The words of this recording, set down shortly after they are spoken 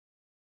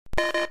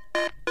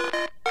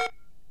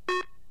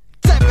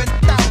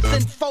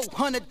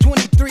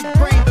7,423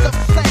 grains of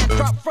sand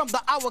dropped from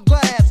the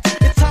hourglass.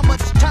 It's how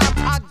much time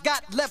I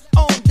got left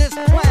on this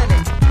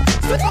planet.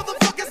 So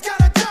motherfuckers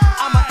gotta die.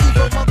 I'm an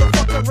evil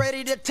motherfucker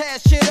ready to tear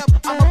shit up.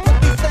 I'ma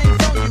put these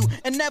things on you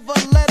and never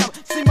let up.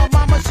 See my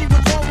mama, she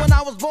was wrong when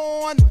I was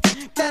born.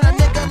 That a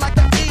nigga like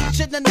the E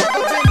shouldn't have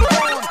never been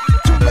born.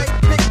 Too late,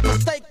 big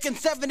mistake in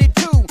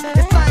 72.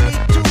 It's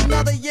 92,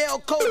 another Yale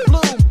cold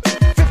blue.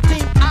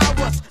 15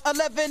 hours,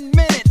 11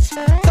 minutes,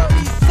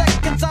 30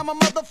 seconds, I'm a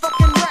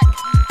motherfucking wreck.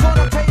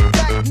 Gonna pay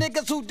back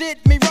niggas who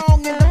did me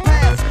wrong in the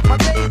past. My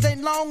days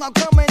ain't long, I'm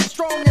coming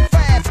strong and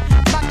fast.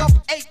 Knock off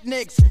 8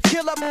 nicks,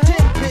 kill up 10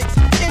 pigs.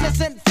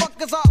 Innocent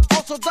fuckers are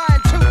also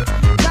dying too.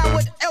 Now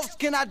what else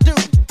can I do?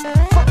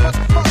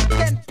 Fuck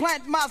and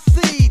plant my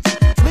seeds.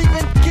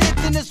 Leaving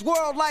kids in this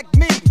world like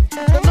me.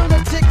 The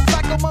lunatic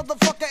psycho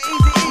motherfucker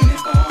Eazy.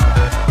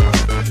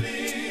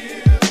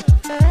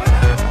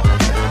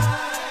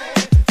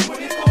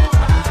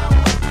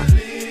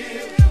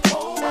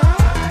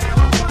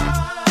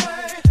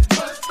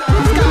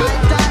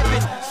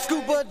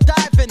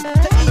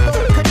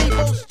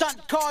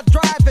 Car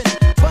driving,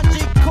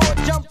 bungee cord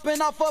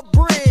jumping off a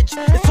bridge.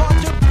 It's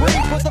hard to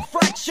breathe with a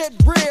fractured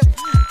rib.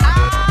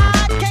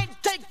 I can't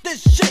take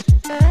this shit.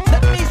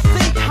 Let me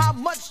see how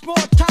much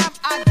more time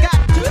I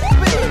got to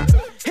spend.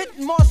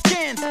 Hitting more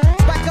skins,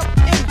 back up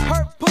in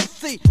her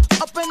pussy,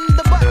 up in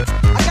the butt.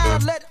 I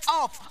gotta let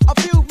off a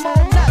few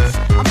more nuts.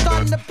 I'm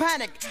starting to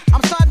panic,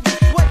 I'm starting to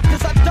sweat,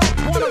 cause I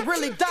don't wanna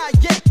really die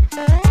yet.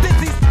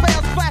 Dizzy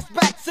spells,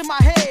 flashbacks in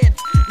my head.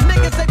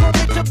 Niggas ain't gonna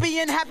be to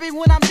being happy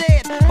when I'm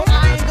dead, but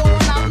I ain't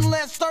going out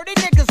unless 30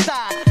 niggas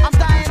die. I'm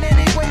dying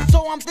anyway,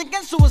 so I'm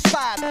thinking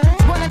suicide.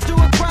 Running to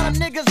a crowd of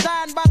niggas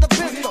dying by the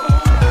pistol.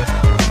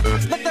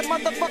 Let that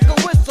motherfucker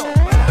whistle.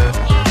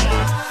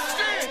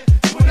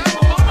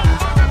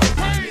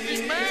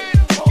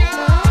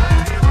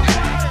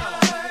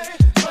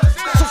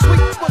 So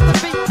sweet was the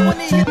beat when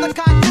he hit the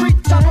concrete.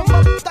 Chop him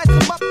up, dice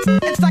him up,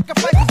 and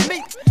sacrifice his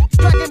meat.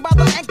 Dragging by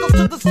the ankles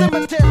to the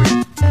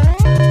cemetery.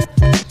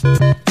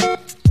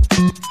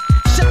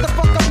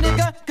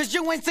 Cause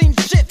you ain't seen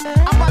shit.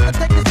 I'm about to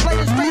take this plate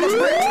and straight up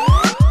brick. I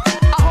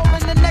hold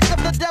in the neck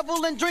of the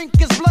devil and drink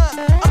his blood,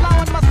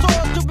 allowing my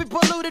soul to be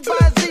polluted by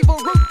his evil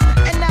root.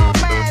 And now I'm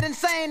mad,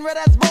 insane, red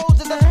as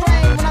roses a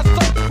strain when I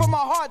search for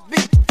my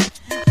heartbeat.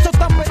 So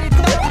thumpity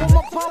thump when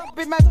my pump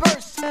be my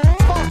verse.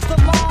 False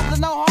alarms and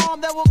no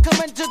harm that will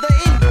come into the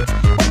E.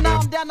 But now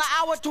I'm down to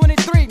hour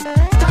 23.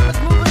 Time is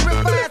moving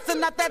real fast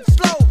and not that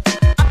slow.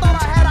 I thought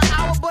I had an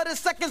hour, but it's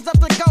seconds up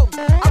to go.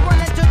 I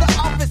run into the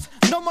office,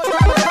 no more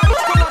driving.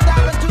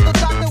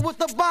 With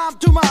the bomb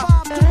to my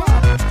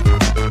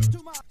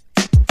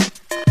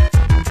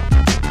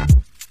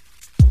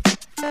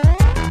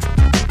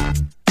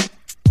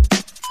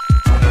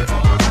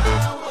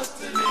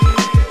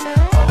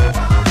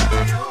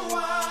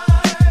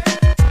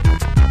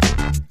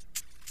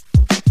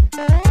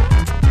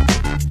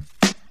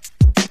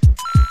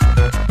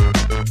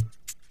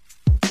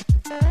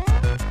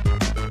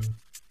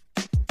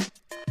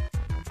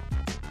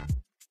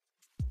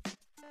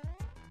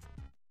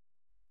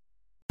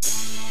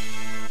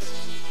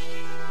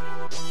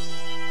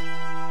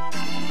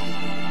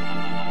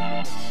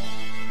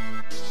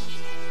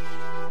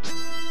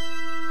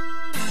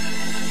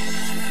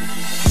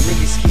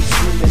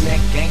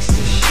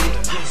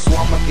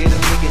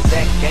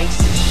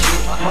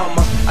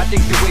dig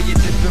the way you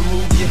dip and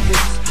move your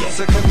hips.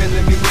 So come in,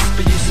 let me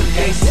whisper you some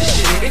gangsta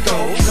shit. It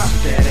goes. Drop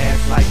that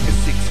ass like a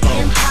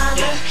 6-4.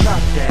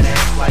 Drop that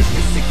ass like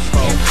a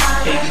 6-4.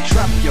 Baby,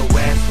 drop your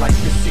ass like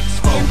a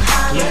 6-4.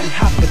 Let me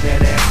hop in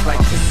that ass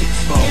like a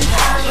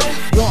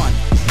 6-4. 1,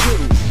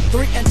 2,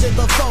 3 into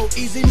the 4.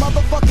 Easy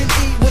motherfucking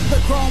E with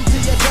the chrome to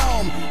your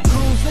dome.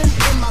 Cruising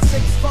in my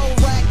 6-4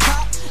 rag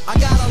top. I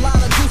got a lot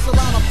of juice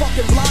around a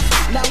fucking block.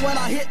 Now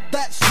when I hit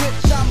that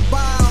switch, I'm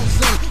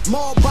bouncing.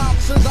 More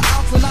bounce to the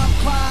ounce and I'm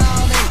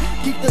clowning.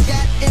 Keep the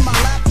gat in my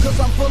lap cause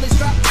I'm fully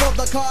strapped for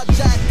the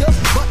carjackers.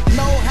 But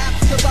no haps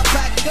cause I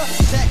pack a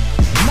check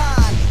 9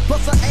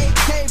 plus an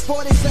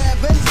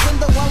AK-47. Send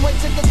the one-way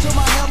ticket to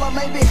my hell or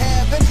maybe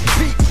heaven.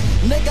 Beat,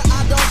 nigga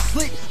I don't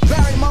sleep.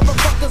 Bury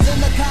motherfuckers in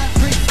the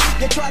concrete.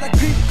 They try to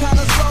creep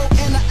kinda slow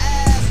in the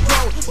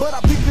Astro, but I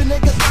peep the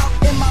niggas out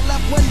in my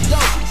left window.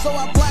 So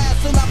I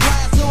blast and I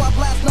blast till I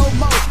blast no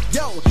more.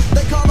 Yo,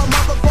 they call a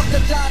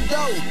motherfucker John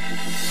Doe.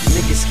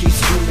 Niggas keep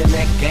screaming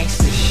that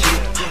gangsta shit,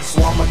 so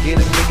I'ma get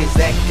them niggas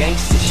that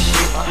gangsta shit.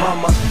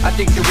 Mama, I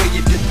think the way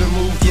you dip and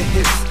move your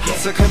hips.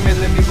 So come in,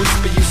 let me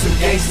whisper you some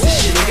gangsta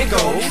shit. It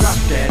goes. Drop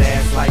that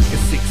ass like a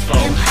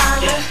 6-4.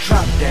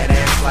 Drop that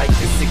ass like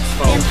a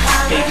 6-4.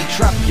 Baby,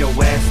 drop your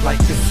ass like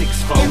a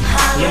 6-4.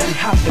 Let me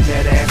hop in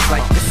that ass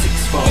like a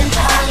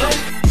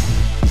 6-4.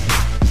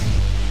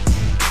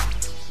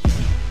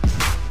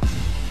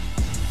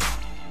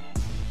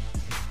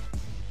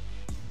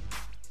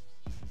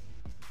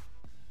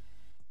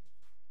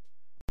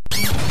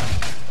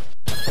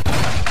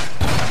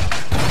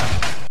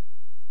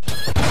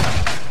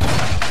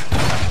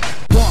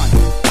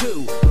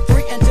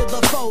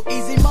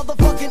 Easy motherfucker.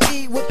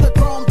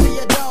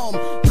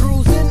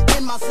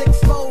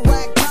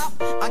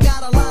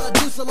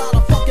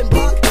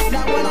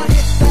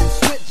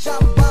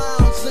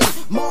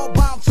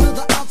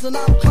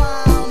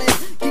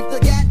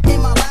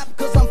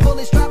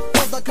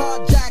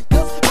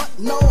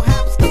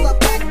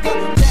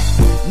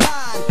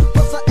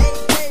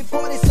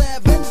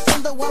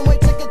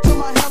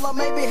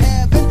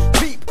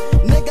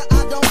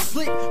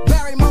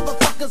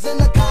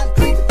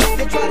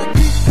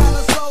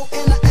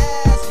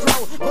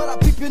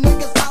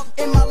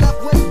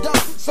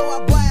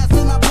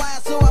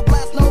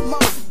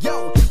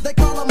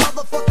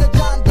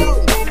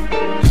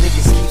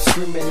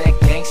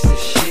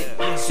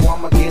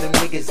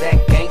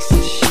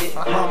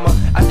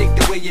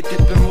 you dip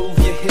and move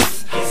your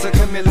hips. So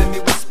come here, let me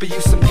whisper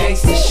you some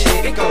gangsta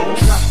shit. It goes,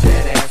 drop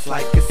that ass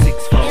like a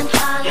 6'4".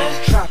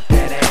 Drop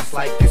that ass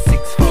like a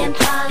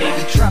 6'4".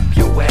 Baby, drop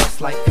your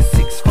ass like a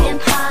 6'4".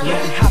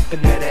 Let me hop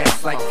in that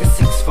ass like a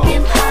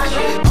 6'4".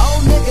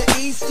 Oh nigga,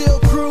 E still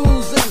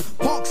cruising.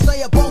 Punk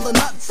stay up on the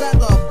nuts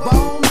and the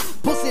bone.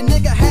 Pussy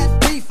nigga had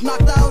beef,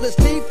 knocked out his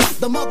teeth.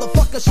 The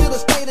motherfucker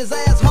should've stayed his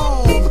ass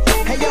home.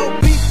 Hey yo,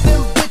 beat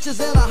them bitches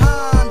in a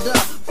Honda.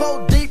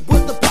 4 deep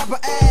with the proper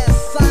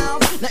ass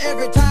sound. Now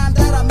every time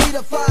that I meet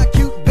a fly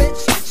cute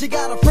bitch, she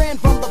got a friend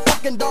from the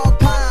fucking dog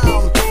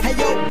pound. Hey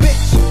yo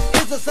bitch,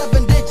 here's the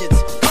 7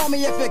 digits. Call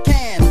me if you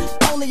can,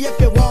 only if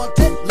you want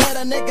it. Let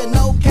a nigga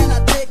know, can I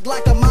dig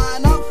like a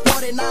miner?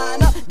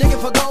 49er, digging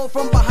for gold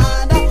from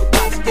behind her.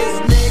 Watch this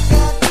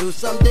nigga do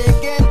some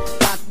digging.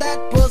 Got that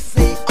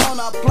pussy on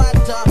a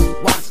platter.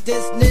 Watch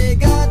this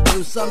nigga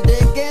do some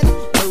digging.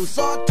 Loose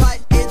or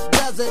tight, it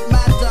doesn't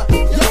matter.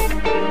 Yo.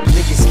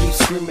 Niggas keep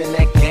screaming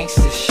that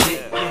gangsta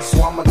shit,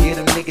 so I'ma get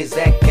them niggas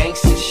that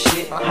gangsta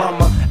shit.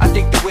 Mama, I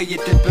think the way you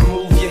dip and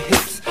move your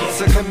hips.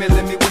 So come here,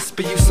 let me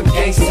whisper you some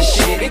gangsta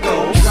shit. It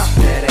goes, drop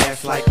that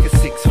ass like a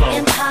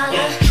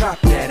 6'4". Drop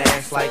that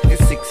ass like a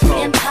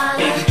 6'4".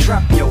 Baby,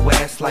 drop your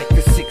ass like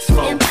a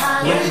 6'4".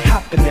 Let me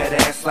hop in that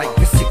ass like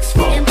a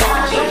 6'4".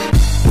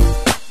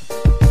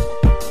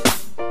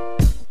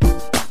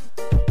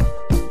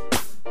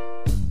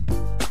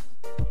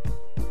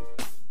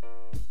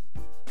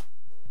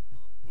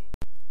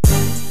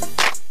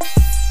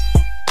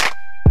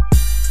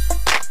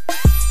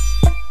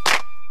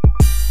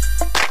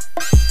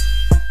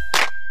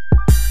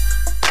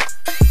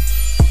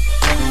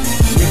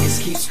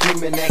 Keep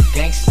screaming that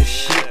gangsta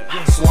shit,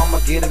 so I'ma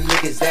get them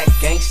niggas that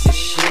gangsta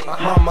shit.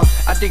 Mama,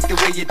 I think the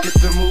way you dip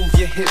and move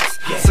your hips.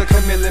 So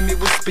come here, let me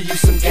whisper you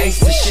some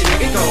gangsta shit.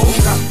 It goes,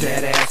 drop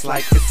that ass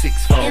like a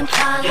 6'4".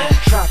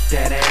 Drop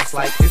that ass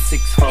like a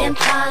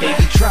 6'4".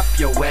 Baby, drop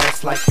your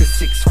ass like a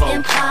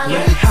 6'4".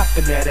 Let me hop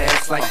in that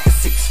ass like a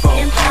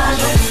 6'4".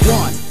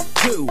 1,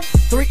 2,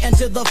 3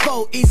 into the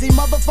 4. Easy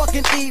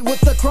motherfucking E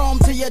with the chrome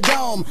to your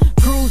dome.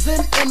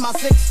 Cruising in my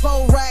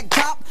 6'4" rag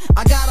top.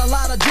 I got a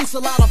lot of juice, a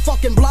lot of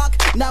fucking block.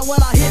 Now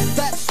when I hit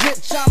that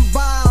switch, I'm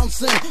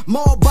bouncing.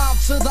 More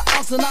bounce to the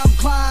ounce and I'm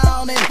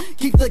clowning.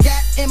 Keep the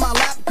gat in my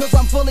lap, cause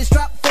I'm fully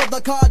strapped for the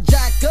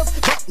carjackers.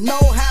 But no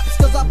haps,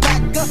 cause I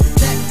pack a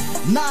tech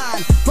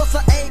 9 plus a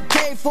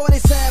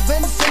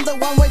AK-47. Send the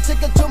one-way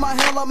ticket to my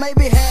hell or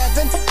maybe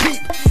heaven.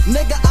 Peep,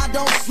 nigga, I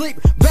don't sleep.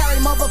 Bury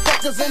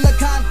motherfuckers in the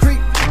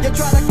concrete. You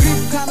try to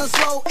creep kinda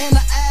slow in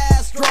the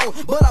Astro,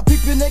 but I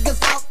peep you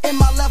niggas out in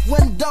my left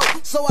window.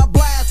 So I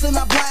blast and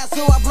I blast,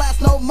 so I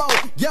blast no more.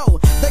 Yo,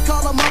 they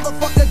call a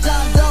motherfucker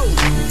John Doe.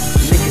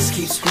 Niggas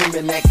keep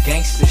screaming that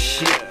gangsta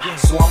shit,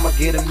 so I'ma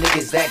get them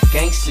niggas that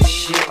gangsta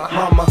shit.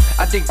 Mama,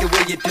 I think the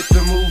way you dip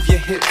and move your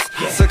hips.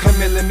 So come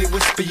here, let me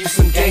whisper you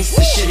some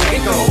gangsta shit.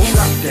 It goes,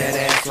 drop that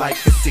ass like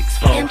a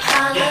 6'4".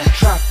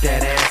 Drop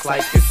that ass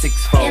like a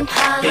 6'4".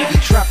 Baby,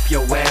 drop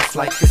your ass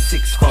like a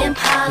 6'4".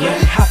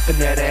 Let me hop in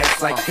that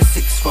ass like a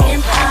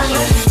 6'4".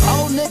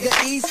 Oh nigga,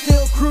 E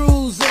still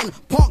cruising.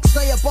 Punk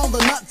stay up on the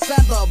nuts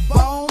and the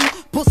bone.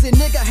 Pussy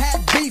nigga had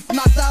beef,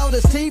 knocked out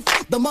his teeth.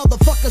 The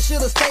motherfucker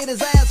should've stayed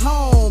his ass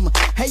home.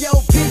 Hey yo,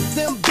 beat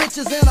them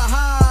bitches in a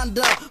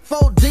Honda.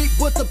 4 deep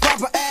with the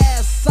proper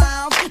ass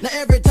sound. Now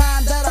every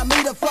time that I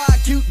meet a fly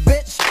cute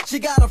bitch, she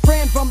got a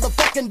friend from the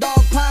fucking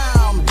dog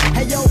pound.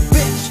 Hey yo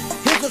bitch,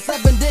 here's the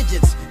 7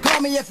 digits.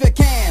 Call me if you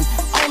can,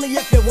 only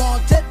if you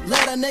want it.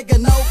 Let a nigga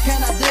know,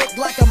 can I dig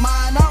like a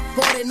miner?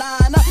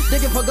 49er,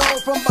 digging for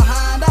gold from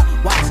behind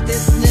her. Watch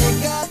this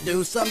nigga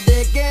do some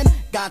digging.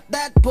 Got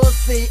that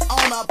pussy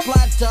on a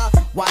platter.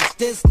 Watch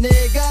this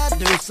nigga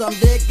do some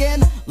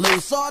digging.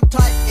 Loose or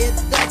tight, it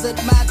doesn't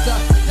matter.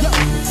 Yo.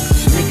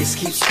 Niggas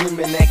keep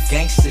screaming that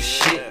gangsta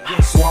shit,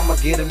 so I'ma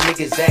get them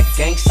niggas that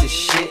gangsta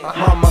shit.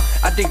 Mama,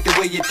 I think the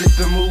way you dip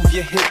and move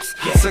your hips.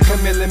 So come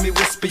here, let me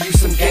whisper you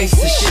some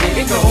gangsta shit.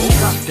 It goes,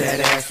 drop that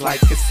ass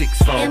like a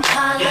 6'4".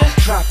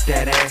 Drop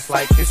that ass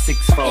like a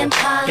 6'4".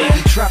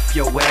 Baby, drop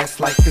your ass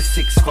like a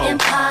 6'4".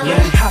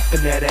 Let me hop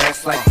in that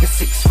ass like a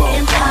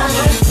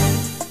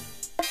 6'4".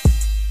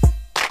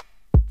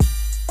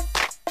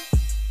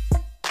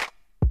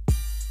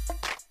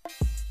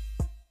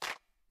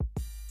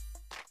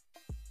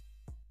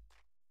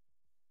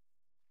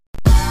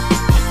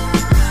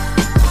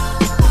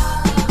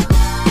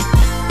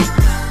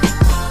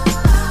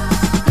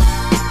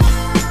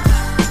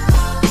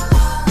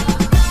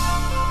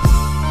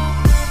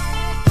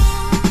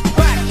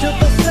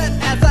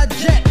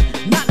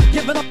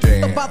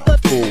 About the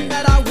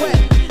that I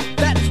went.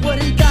 That's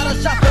what he got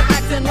a shot for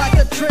acting like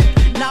a trick.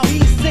 Now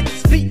he's 6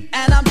 feet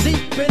and I'm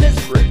deep in his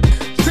trick.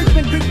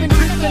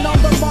 Creeping on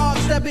the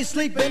marks that be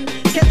sleeping.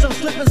 Catch him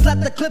slipping, slap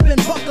the clip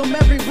and fuck him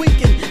every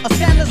weekend. A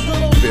scandalous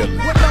little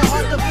with no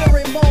heart to feel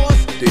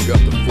remorse. Dig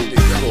up the food.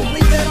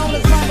 Sleeping on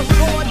his mama's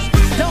porch.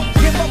 Don't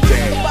give a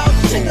fuck about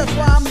shit, that's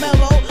why I'm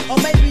mellow. Or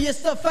maybe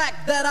it's the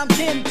fact that I'm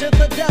kin to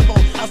the devil.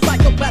 A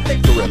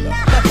psychopathic gorilla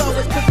that's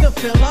always quick to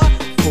fill up.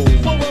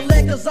 Full of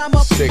leg cause I'm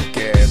a sick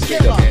ass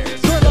killer.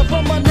 Thriller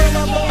from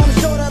Manila, though I'm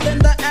shorter than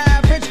the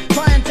average.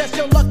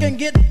 can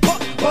get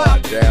bucked My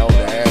by. down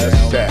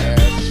ass sack.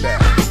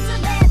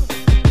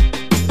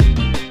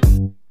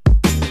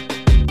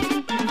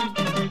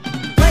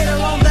 Later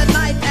on that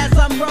night as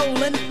I'm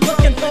rolling,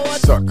 looking for a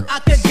Sucker. I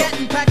could get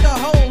and pack a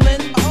hole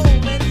in.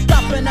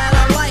 Stopping at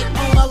a light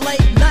on a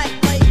late night.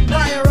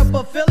 Fire up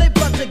a Philly,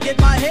 but to get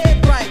my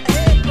head right.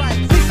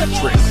 See some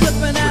tricks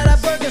slipping at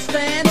a burger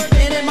stand.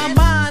 And in my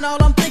mind,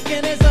 all I'm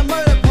thinking is a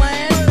murder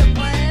plan.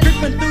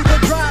 Creeping through the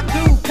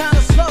drive-thru,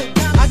 kinda slow.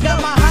 I got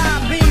my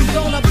high beams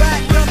on the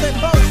back of the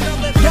boat.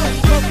 Yo,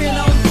 smoking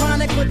on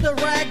chronic with the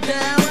rag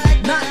down.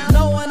 Not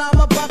knowing I'm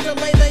about to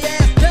lay the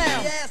ass down.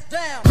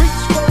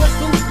 Reach for a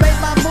swoop, made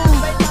my move.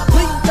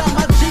 Leaped out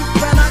my Jeep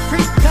and I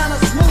creep kinda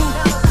smooth.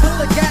 Put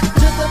the gap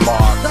to the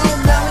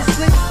zone, now we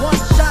sleep.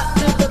 One shot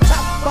to the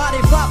top,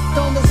 body flopped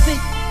on the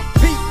seat.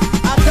 Peep,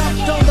 I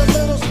dumped on the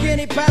little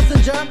skinny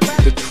passenger.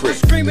 The trick,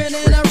 Screaming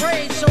in a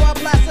rage, so I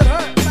blasted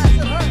her.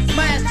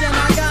 Smashed and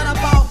I got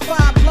about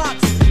 5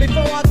 blocks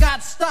before I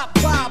got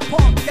stopped by a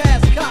punk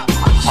ass cop.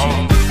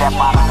 Hey, step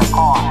out of the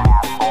car,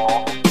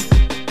 asshole.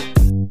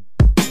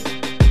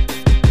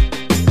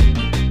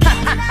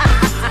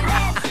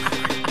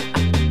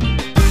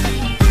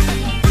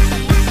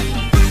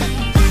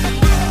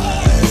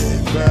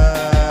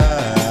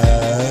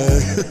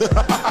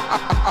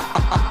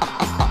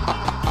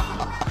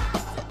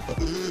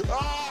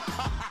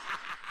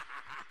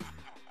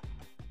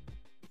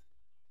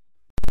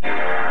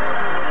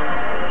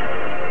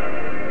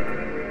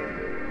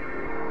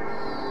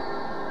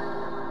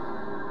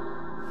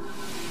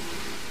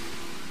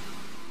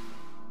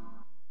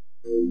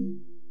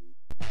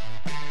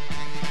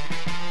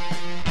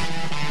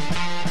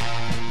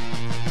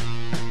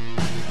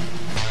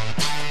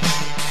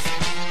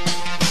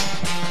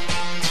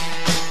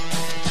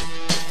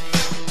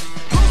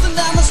 Cruising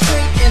down the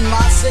street in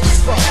my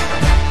 6'4",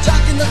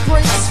 jocking the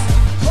brakes,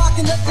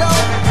 locking the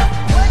door.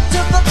 Went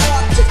to the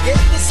park to get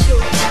the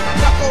scoop.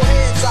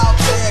 Knuckleheads out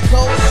there,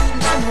 cold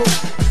shooting some hoop.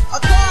 A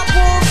car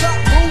pulls up,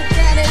 who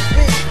can it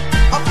be?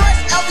 A fresh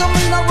El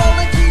Camino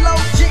rolling kilo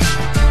G.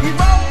 He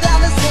rolled down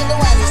his window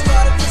and he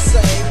started to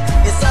say,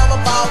 it's all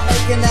about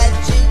making that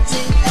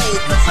GTA.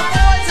 Cause the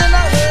boys in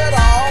the hood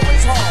are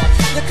always hard.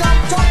 You come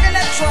talking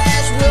that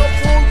trash, we'll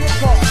pull your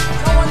car.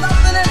 Knowing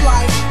nothing in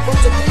life but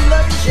to be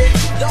legit.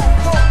 Don't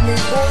quote me,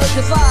 boy,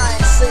 cause I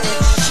ain't said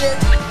shit.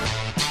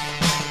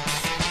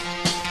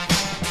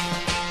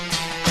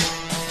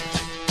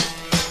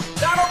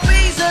 Donald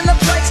B's in the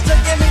place to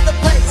give me the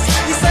pace.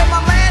 He said my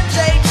man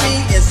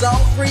JB is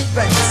on free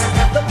base.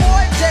 The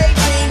boy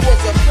JB was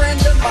a friend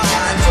of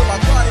mine till I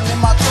caught him in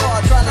my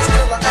car trying to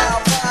steal an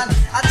Alpine.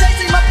 I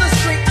chased him up the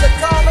street to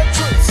call a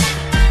truce.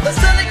 The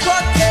silly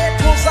Clark kid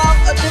pulls out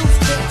a deuce.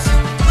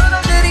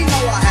 Little did he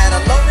know I had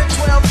a loaded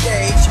 12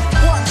 gauge.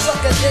 One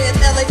sucker dead,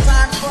 LA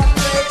Times front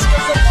page.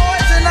 Cause the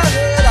boys in the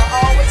hood are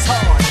always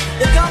hard.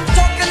 You come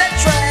talking that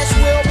trash,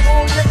 we'll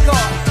pull your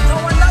car.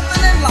 Knowing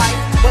nothing in life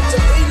but to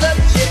be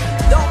legit.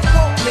 Don't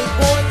quote me,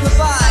 boy, cause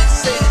I ain't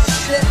said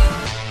shit.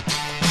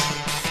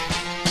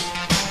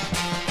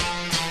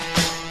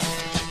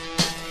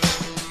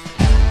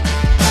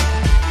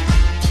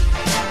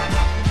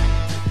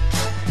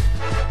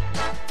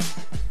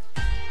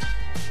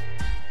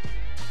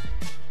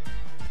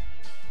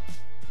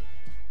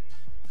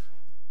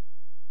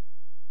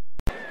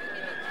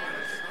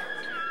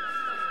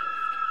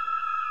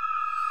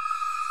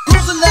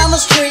 Cruising down the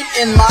street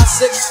in my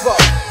 6'4",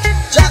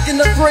 jocking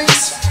the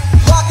brakes,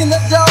 locking the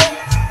door.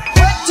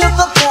 Went to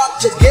the park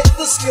to get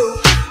the scoop.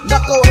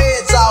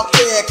 Knuckleheads out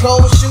there,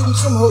 cold shooting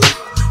some hoop.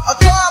 A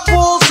car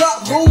pulls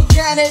up, who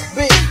can it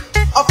be?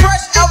 A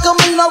fresh El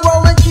Camino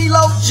rolling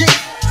kilo G.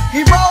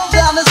 He rolled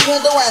down his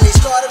window and he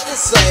started to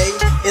say,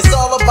 it's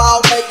all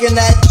about making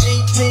that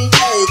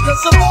GTA.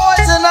 Cause the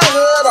boys in the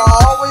hood are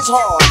always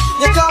hard.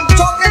 You come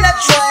talking that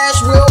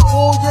trash, we'll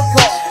pull your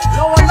car.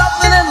 Knowing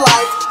nothing in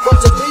life but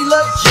to be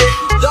legit.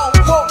 Don't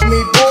quote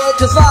me, boy,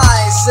 cause I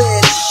ain't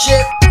said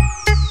shit.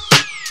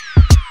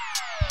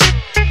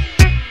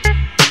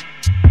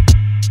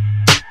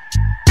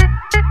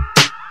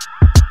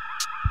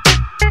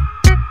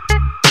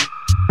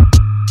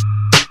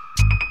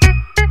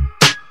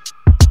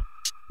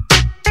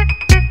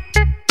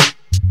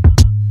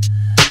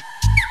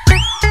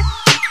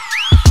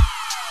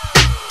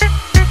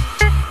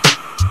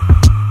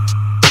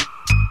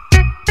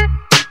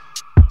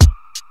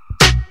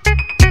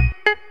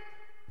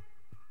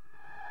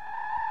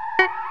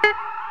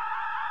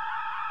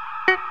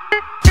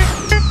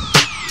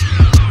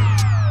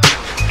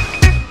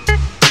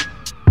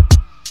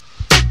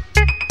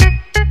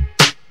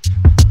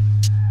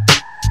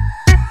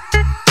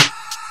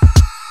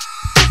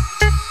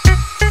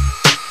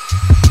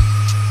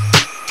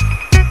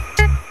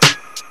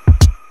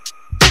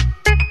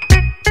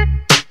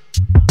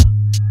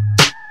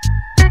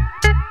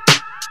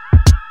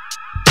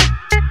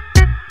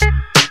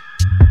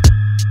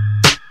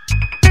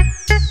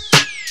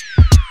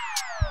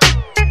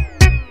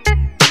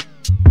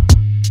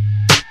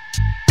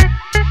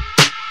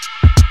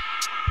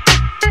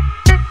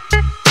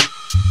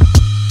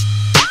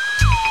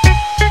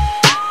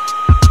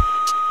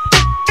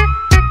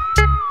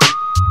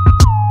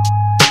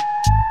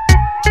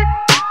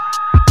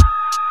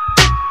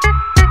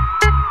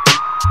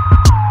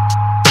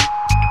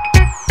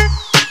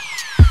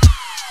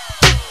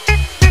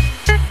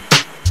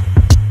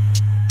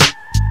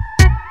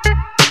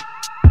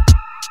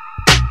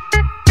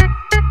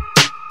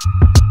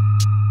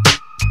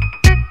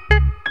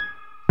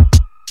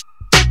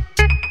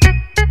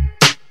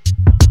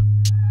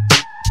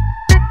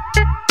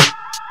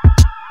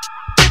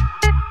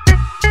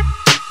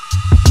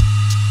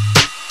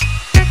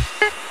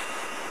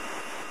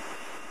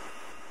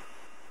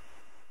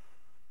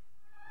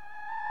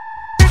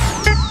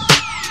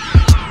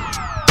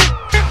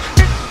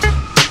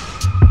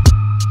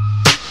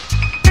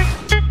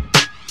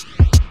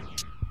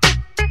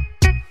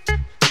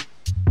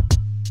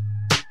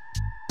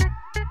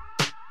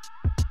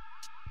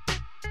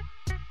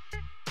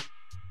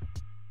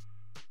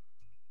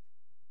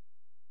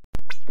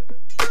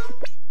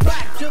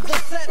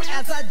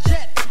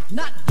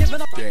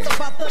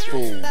 about the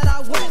fool that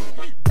I went.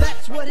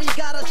 That's what he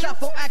got a shot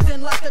for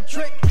acting like a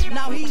trick.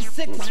 Now he's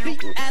 6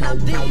 feet and I'm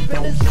deep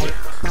in his shit.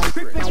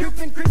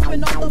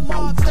 Creeping on the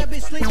marks that be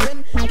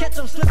sleeping. Catch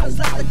him slipping,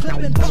 slap the clip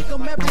and fuck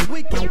him every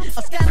weekend.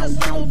 A scandalous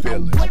little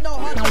with no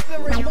heart to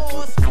feel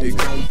remorse. Sleeping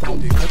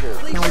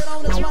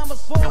on his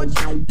mama's porch.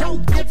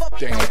 Don't give up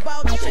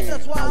about shit,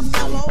 that's why I'm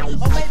mellow.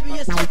 Or maybe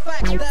it's the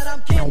fact that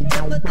I'm kin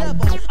to the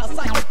devil. A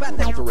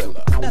psychopathic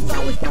thriller. That's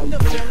always been the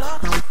filler.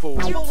 Full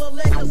of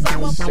legs,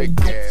 I'm a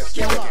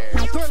killer.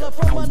 Thriller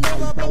from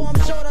Manila, though I'm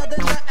shorter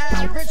than the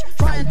average.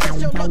 Try and test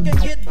your luck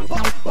and get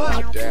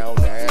bucked. Down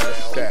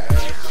ass that.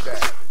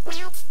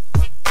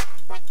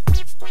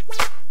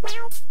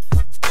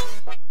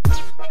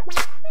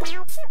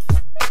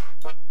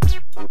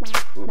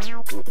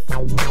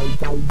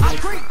 I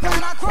creep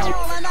and I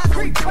crawl and I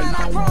creep and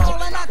I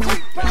crawl and I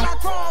creep and I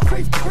crawl,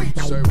 creep.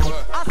 Say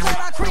what? I said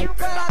I creep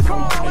and I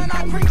crawl and I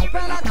creep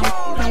and I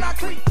crawl and I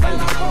creep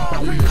and I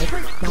crawl,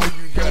 creep.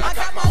 I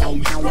got my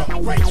homies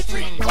from Great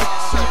Street.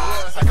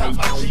 I got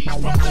my G's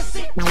from the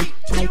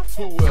CPT.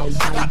 Who else?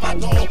 I got my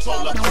dogs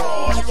all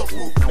across the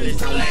roof of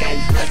this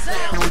land. That's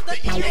down with the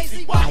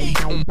Eazy.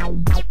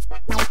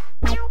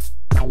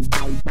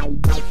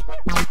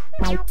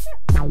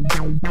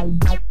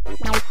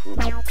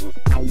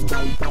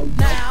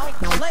 Now,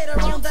 later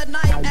on that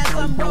night as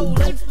I'm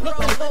rolling,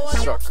 looking for a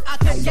sucker I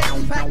can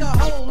get pack a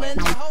hole in,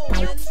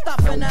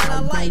 stopping at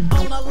a light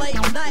on a late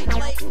night,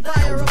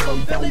 fire up a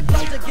Philly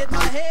blunt to get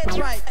my head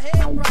right.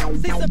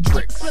 See some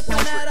tricks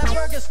slipping at a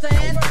burger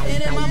stand,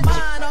 and in my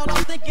mind all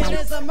I'm thinking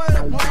is a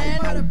murder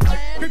plan.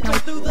 Creeping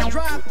through the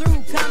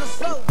drive-through kinda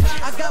slow.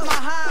 I got my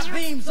high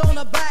beams on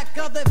the back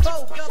of the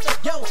boat.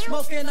 Yo,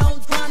 smoking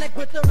on chronic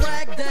with the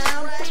rag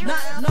down,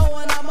 not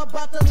knowing I'm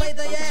about to lay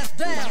their ass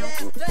down.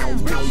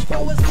 Reach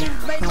for his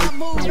move, made my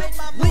move,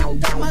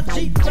 leaped out my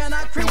Jeep and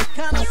I creep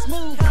kinda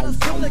smooth.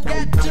 From the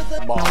gap to the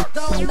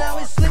dome, now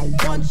he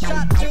slipped one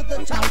shot to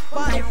the top,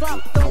 body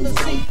flopped on the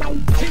seat.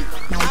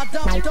 I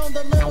dumped on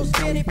the little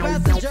skinny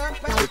passenger,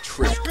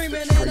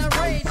 screaming in a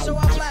rage, so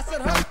I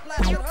blasted her.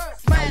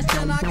 Smashed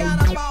and I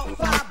got about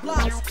 5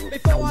 blocks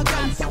before I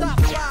got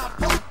stopped by a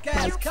punk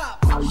ass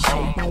cop.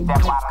 Step out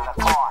of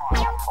the car,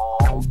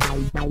 asshole.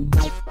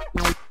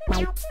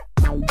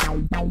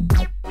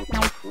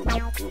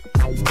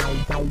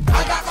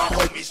 I got my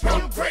homies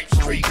from Great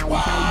Street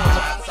Wise.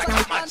 I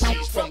got my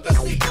G's from the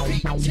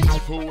CPT.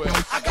 Who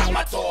else? I got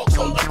my dogs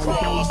all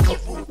across the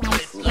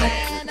ruthless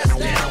land. That's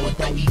down with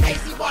the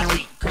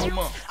Eazy. Come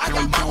on. I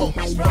got my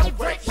homies from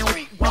Great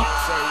Street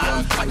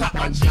Wise. I got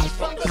my G's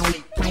from the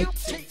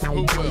CPT.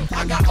 Who else?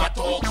 I got my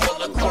dogs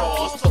all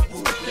across the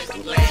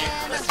ruthless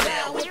land. That's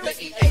down with the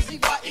Eazy.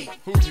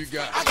 Who you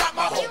got? I got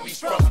my homies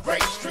from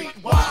Great Street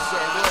Wise.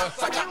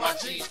 I got my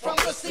G's from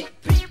the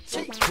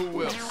CPT.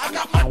 Who else? I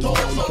got my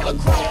dogs all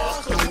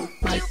across the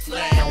ruthless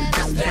land.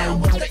 That's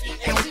down with the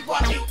Eazy.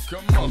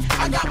 Come on.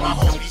 I got my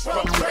homies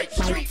from Great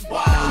Street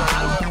Wise.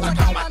 I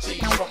got my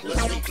G's from the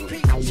CPT.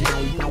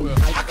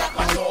 I got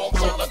my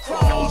dogs all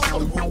across the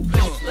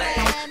ruthless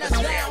land.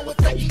 That's down with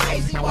the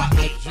Eazy.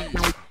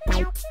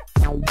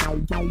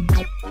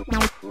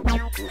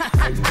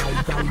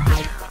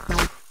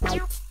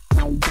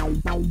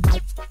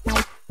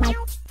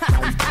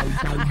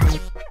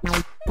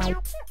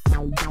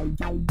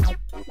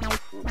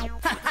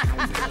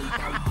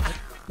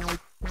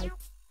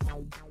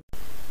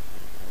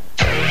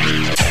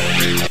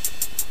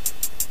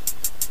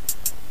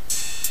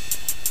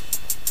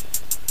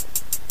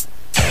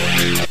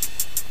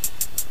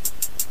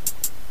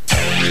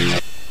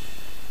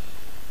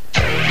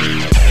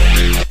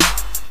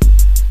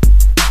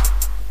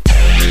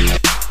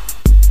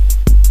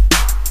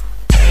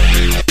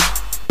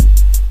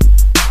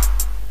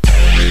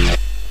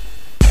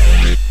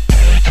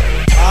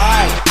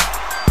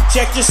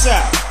 Check this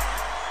out.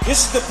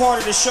 This is the part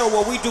of the show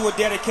where we do a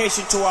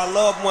dedication to our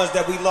loved ones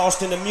that we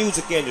lost in the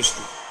music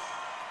industry.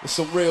 It's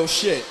some real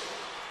shit.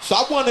 So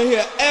I want to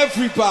hear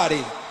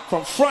everybody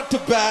from front to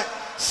back,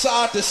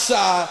 side to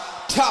side,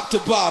 top to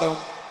bottom.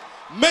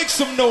 Make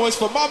some noise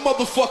for my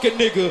motherfucking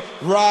nigga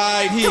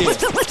right here.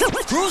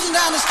 Cruising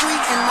down the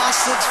street in my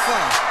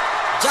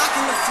 6'4",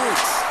 jocking the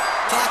fruits,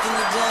 clocking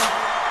the day.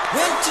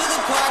 Went to the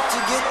park to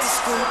get the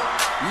scoop.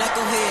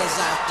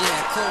 Knuckleheads out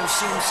there, cold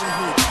shooting some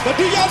hoops. Now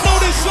do y'all know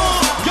this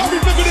song? Y'all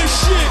remember this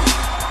shit?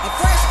 A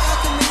fresh El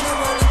Camino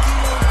rolling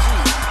Kilo G.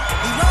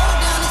 He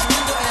rolled down his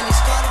window and he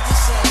started to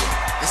say,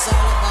 it's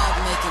all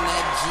about making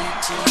that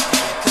GT.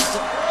 Cause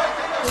the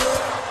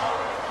good,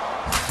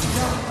 you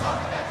know,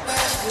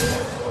 fast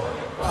good.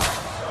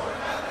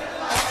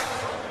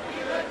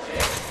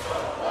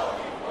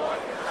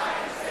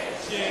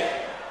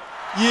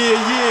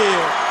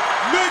 Yeah.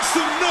 Make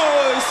some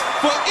noise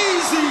for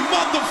Eazy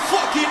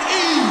motherfucking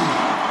E.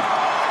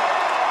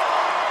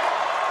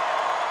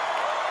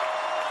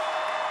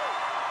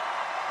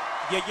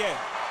 Yeah.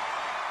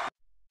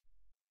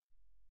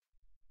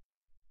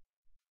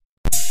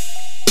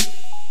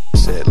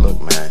 Said,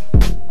 look, man,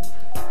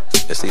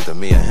 it's either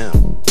me or him.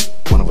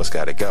 One of us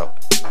gotta go.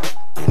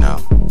 You know,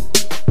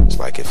 it's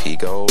like if he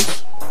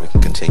goes, we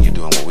can continue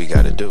doing what we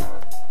gotta do.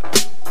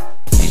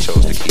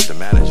 He's the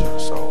manager,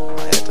 so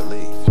I had to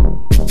leave.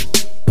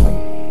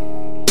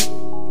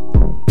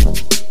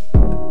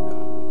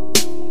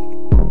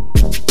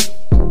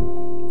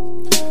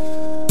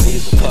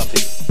 He's a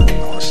puppy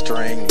on a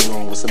string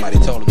doing what somebody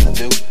told him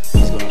to do.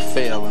 He's gonna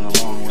fail in the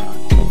long run,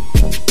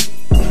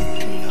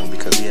 you know,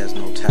 because he has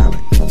no talent.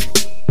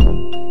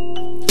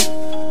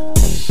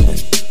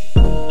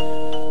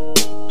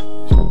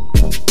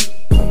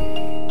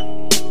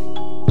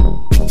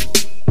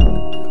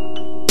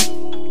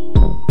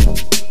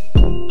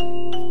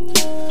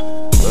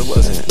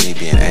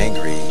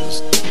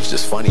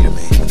 Just funny to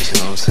me, you know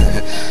what I'm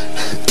saying?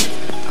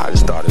 I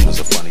just thought it was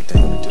a funny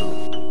thing to do.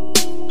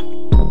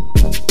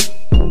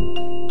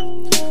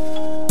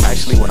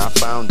 Actually, when I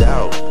found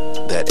out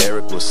that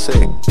Eric was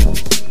sick,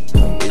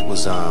 it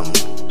was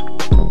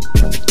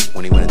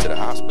when he went into the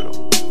hospital.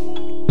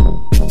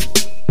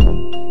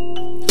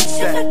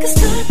 If I could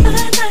start my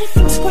life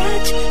from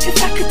scratch,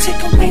 if I could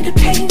take away the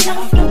pain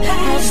of the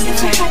past,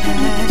 if I had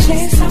another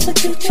chance, I would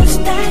do just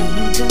that.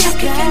 I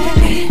could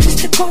anything just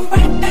to go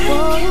right back.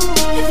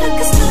 If I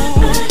could start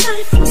my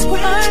life from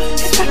scratch,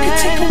 if I could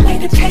take away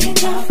the pain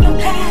of the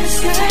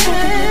past, if I had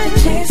another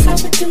chance, I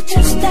would do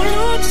just that.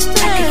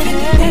 I could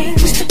anything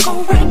just to go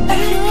right back.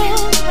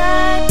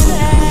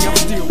 I'm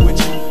still with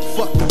you.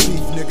 Fuck the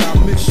beef, nigga. I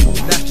miss you.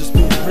 And that's just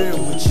being real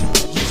with you.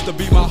 Used to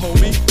be my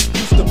homie,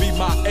 used to be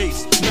my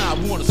ace. Now I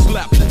wanna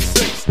slap the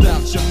taste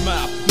out your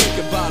mouth. Make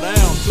it bow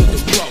down to the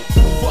road.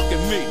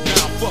 Fucking me,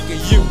 now I'm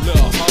fucking you,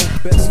 little hoe.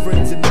 Best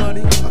friends and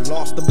money, I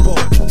lost them both.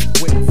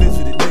 Went and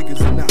visited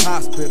niggas in the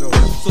hospital.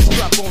 So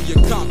strap on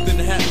your Compton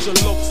hat, your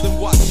lopes, and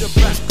watch your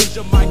back, cause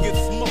you might get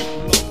smoked.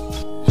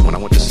 When I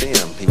went to see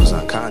him, he was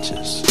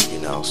unconscious, you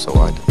know, so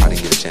I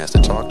didn't get a chance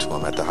to talk to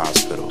him at the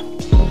hospital.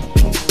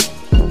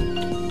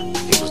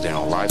 He was there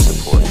on life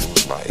support. It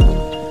was like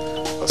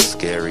a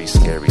scary,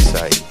 scary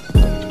sight.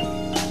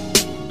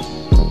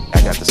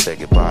 I got to say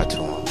goodbye to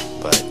him,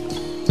 but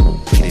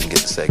he didn't get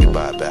to say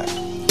goodbye back.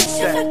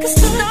 If I could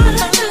start my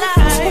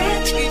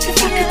life, if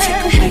I could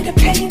take away the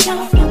pain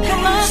of the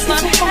past, if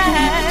I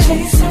had another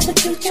chance, I would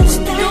do just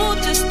that.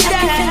 I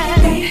could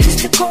anything just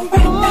to go right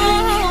back.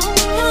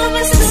 If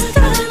I could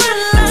start my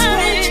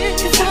life,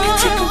 if I could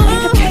take away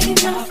the pain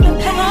of the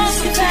past,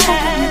 if I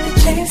had another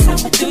chance, I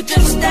would do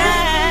just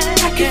that.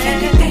 I could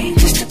anything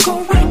just to go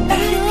right back.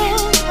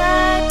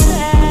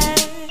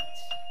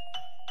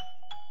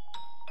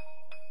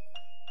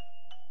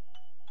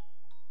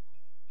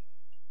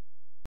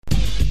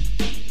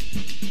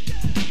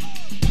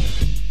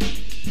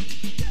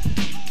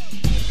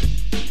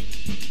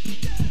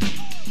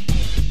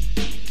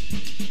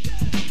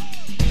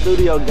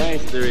 Studio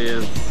Gangster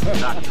is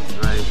Dr.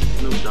 Dre,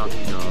 Snoop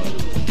Doggy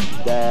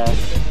Dogg,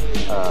 Dash,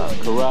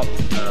 Corrupt,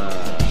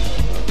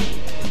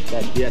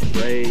 that Jet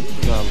Rage, you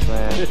know what I'm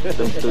saying?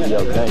 Them Studio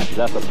Gangsters.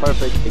 That's a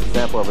perfect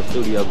example of a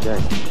Studio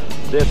Gangster.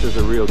 This is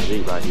a real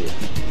G right here.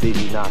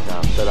 DD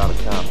Knockout, straight out of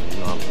Compton, you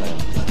know what I'm saying?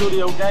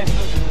 Studio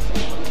Gangsters,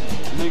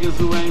 niggas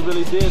who ain't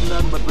really did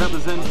nothing but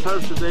representing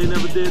church that they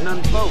never did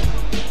nothing for.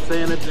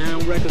 Saying that damn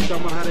records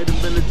talking about how they done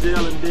been to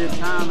jail and did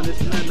time and this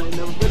and that, and they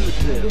never been to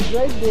jail.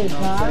 Drake did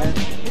time.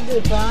 He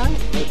did time.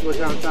 That's what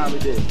kind of time he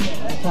did.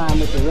 Time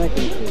with the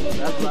record.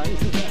 That's right.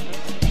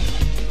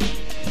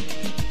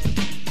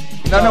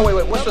 No,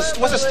 wait. What's a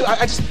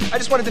I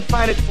just want to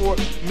define it for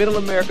Middle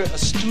America, a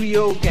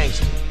studio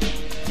gangster.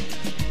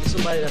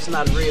 Somebody that's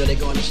not real, they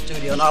go in the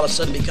studio and all of a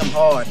sudden become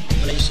hard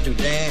when they used to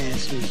do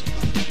dance music.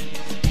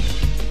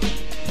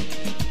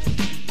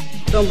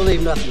 Don't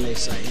believe nothing they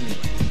say anyway.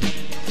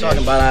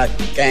 Talking about I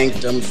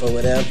ganked them for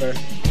whatever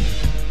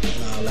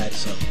and all that,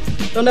 so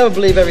don't ever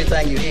believe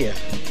everything you hear.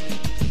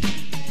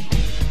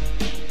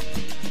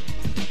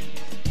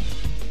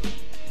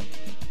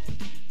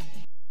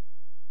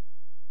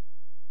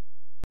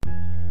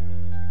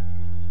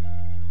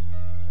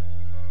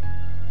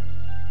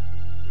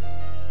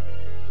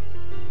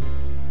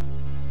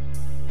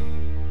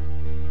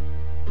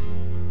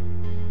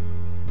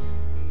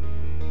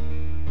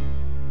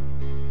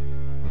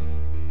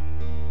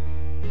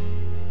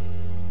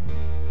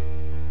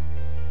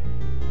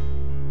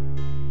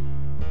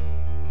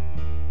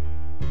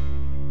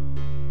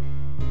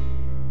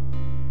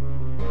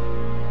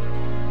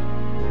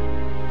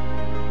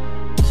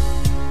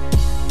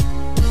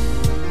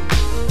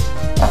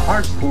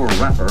 hardcore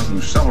rapper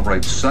who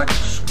celebrates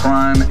sex,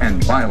 crime,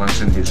 and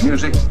violence in his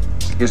music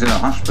is in a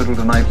hospital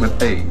tonight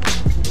with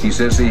AIDS. He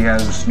says he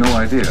has no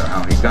idea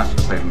how he got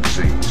the fatal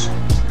disease.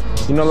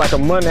 You know, like a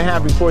month and a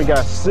half before he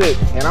got sick,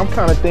 and I'm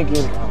kind of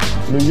thinking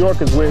New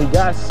York is where he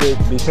got sick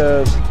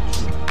because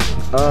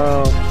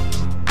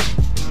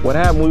what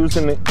happened,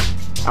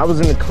 I was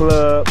in the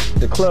club.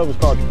 The club was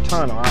called the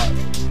Tunnel.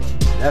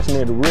 That's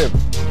near the river.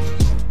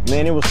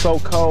 Man, it was so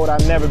cold.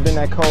 I've never been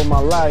that cold in my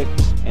life,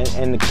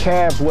 and the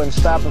cabs wasn't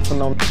stopping for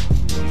no.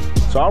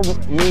 So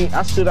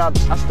I stood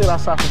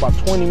outside for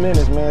about 20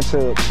 minutes, man,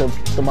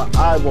 till my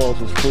eyeballs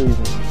was freezing.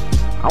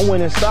 I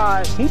went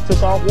inside. He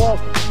took off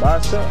walking by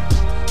himself,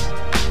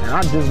 and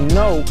I just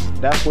know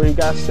that's where he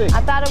got sick.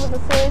 I thought it was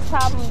a serious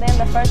problem then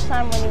the first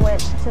time when he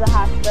went to the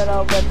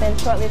hospital, but then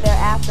shortly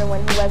thereafter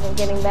when he wasn't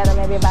getting better,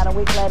 maybe about a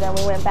week later,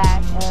 we went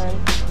back and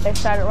they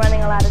started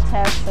running a lot of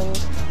tests, and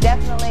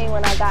definitely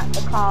when I got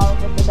the call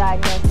with the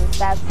diagnosis,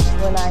 that's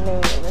when I knew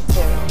it was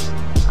serious.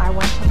 I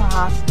went to the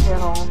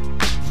hospital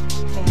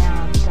and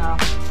I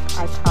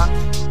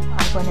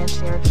went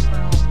into Eric's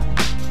room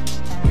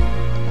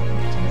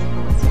and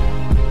Tamika was in.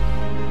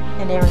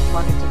 And Eric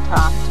wanted to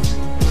talk to me.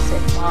 He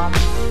said, Mom,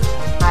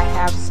 I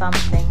have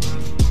something to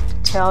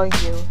tell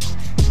you.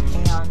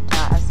 And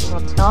I said,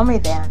 well, tell me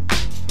then.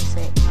 He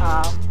said,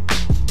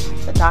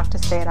 the doctor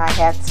said I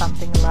had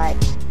something like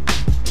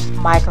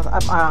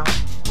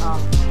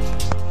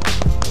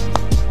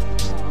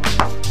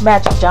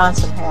Magic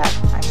Johnson had,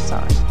 I'm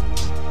sorry.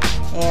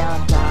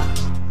 And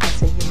I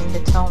said, you mean to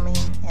tell me?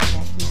 And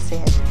then he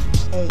said,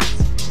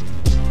 AIDS.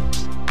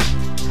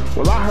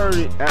 Well, I heard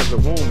it as a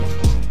rumor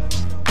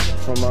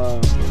from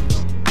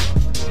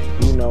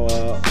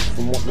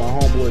from my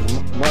homeboy's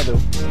mother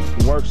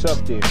who works up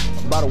there.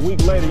 About a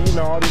week later,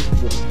 all these,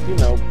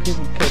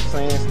 people kept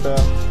saying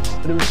stuff,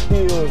 but it was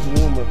still a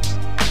rumor.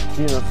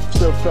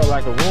 Still felt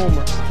like a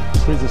rumor.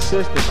 His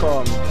sister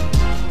called me,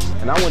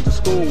 and I went to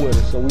school with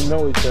her, so we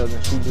know each other.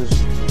 And she just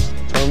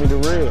told me the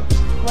real.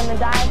 When the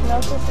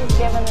diagnosis was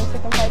given and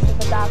taken place with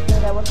the doctor,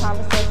 there were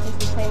conversations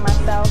between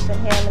myself and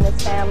him and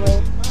his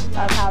family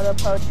of how to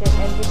approach it,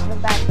 and due to the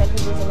fact that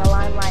he was in the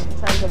limelight in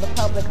terms of the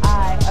public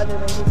eye, other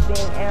than just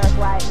being Eric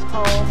Wright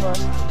home or,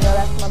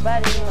 that's my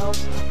buddy,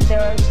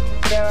 there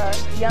are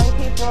young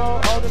people,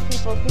 older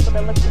people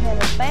that look to him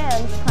as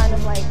fans, kind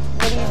of like,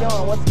 what are you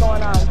doing, what's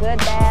going on, good,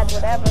 bad,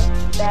 whatever,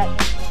 that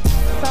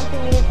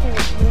something needed to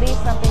release,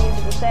 something needed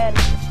to be said.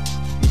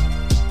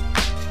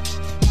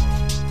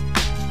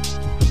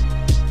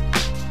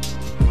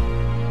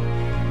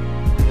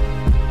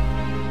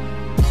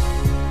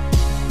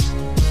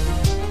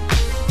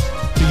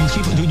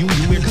 Do you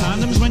wear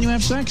condoms when you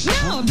have sex?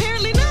 No,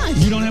 apparently not.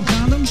 You don't have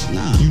condoms?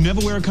 No. You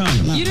never wear a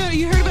condom? No.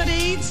 You heard about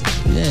AIDS?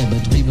 Yeah,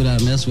 but the people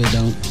that I mess with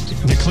don't.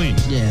 They're clean.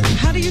 Yeah.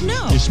 How do you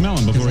know? You smell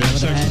them before you have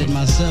sex. I would have had it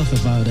myself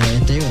if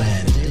they would have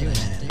had it.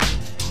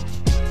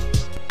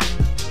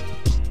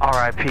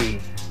 R.I.P.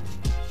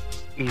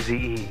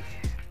 Eazy-E.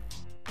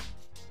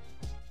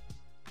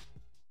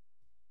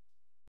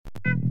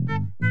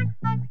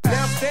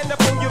 Now stand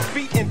up on your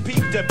feet and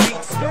peep the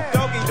beat. Snoop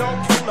Doggy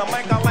don't tune the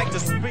mic, I like to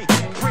speak.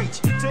 Preach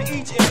to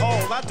each and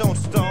all, I don't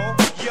stall.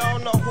 Y'all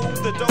know who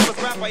the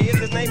dopest rapper is,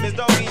 his name is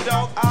Doggy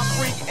Dog. I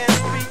freak and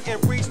speak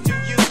and preach to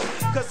you,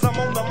 cause I'm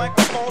on the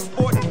microphone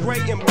sporting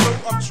gray and blue.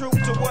 I'm true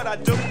to what I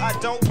do, I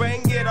don't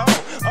bang it all.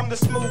 I'm the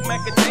smooth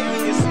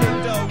macadamia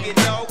Snoop Doggy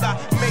Dog. I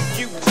make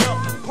you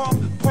jump, pump,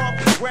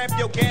 grab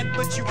your gat,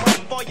 but you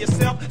run for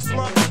yourself.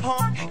 Slump,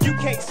 hump, you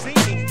can't see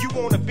me, you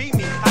wanna be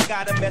me. I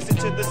got a message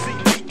to the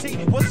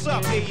CPT. What's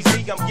up,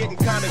 Eazy? I'm getting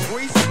kinda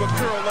greasy with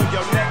curl on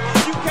your neck.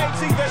 You can't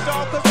see the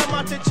dog cause I'm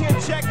out to chin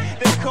check.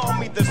 They call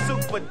me the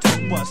super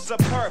duper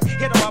superb.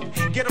 Hit 'em up,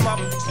 get 'em up,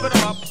 split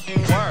 'em up.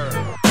 Word.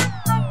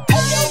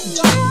 Hey yo,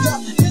 doctor,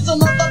 here's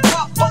another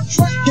pop-up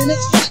track in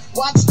his fat.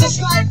 Watch the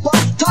sniper,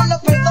 time to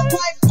pay the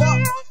piper.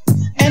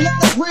 And if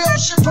the real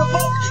shit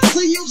provoke,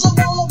 see you's a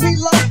wanna be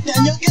loved,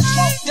 then you'll get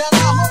smoked. And I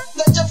hope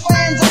that your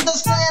fans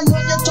understand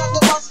when you talk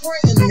about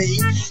spraying me.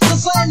 The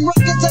same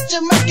records that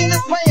you're making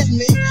is paying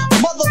me.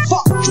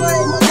 Motherfuck Dre,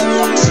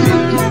 motherfuck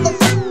Snoop,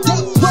 motherfuck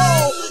Death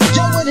Row.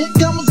 Yo, and here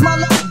comes my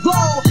next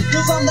blow,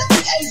 cause I'm the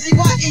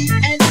Eazy-E,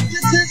 and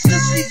this is the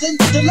season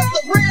to let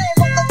the real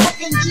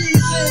motherfucking G's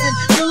in.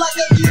 You're like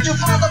a future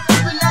father,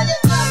 baby, now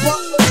you're rapper.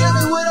 But tell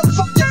me where the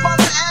fuck your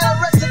father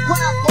anorexic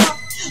rapper.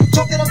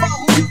 Talking about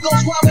who you go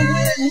squabbling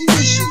with and who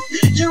you shoot.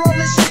 You're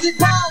only 60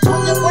 pounds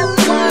when you're wearing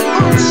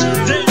boots.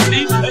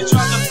 They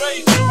tried to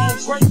fade you on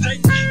Drake Day.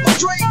 But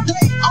Drake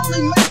Day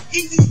only make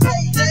Eazy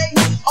payday.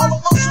 All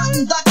of a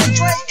sudden, Dr.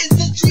 Dre is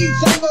the G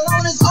thing, but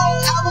on his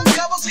own album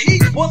covers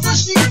he was a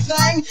she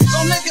thing. So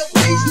nigga,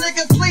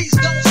 please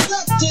don't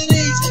step to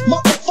these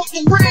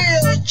motherfucking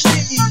real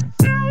G's.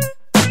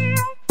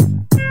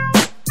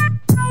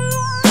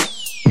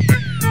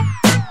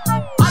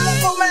 I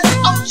never met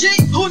an OG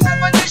who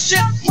never did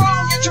shit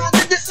wrong. You tried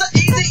to diss the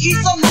Eazy-E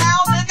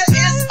somehow, nigga,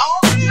 it's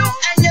all you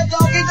and your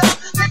doggy dog.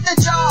 Think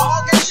that y'all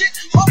hogging shit,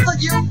 both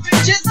of you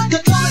bitches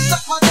could come and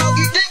suck my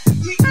doggy dick.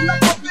 Eating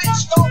like a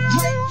bitch, don't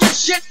break your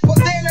shit. But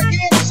then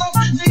again, some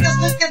niggas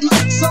think it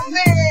like some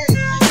men.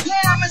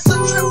 Damn, it's a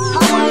trip,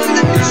 how I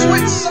think you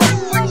switch so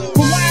quick.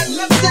 From where I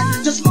lived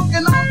it, to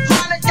smoking on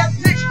chronic and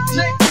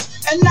picnics.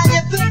 And now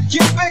you think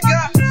you're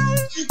bigger,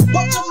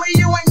 but to me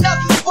you ain't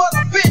nothing but a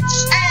bitch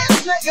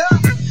ass nigga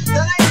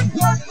that ain't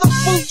worth the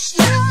food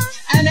stamp.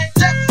 And at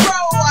Death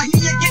Row, I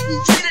hear you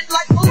getting treated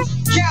like boot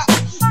camp.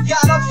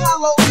 Gotta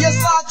follow your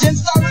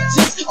sergeant's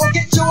directions or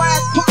get your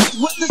ass popped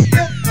with the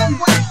Smith and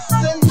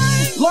Wesson.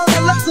 Learn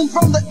a lesson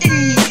from the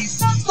E's.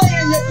 Stay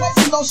in your place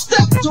and don't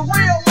step to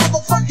real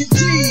motherfucking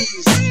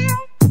G's.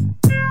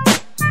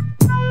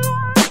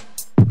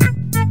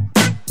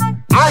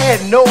 I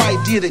had no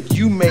idea that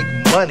you make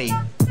money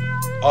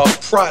off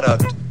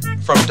product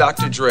from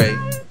Dr. Dre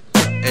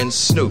and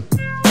Snoop.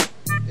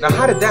 Now,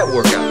 how did that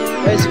work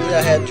out? Basically,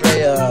 I had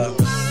Dre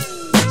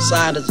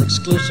signed as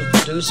exclusive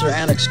producer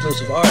and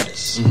exclusive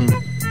artist.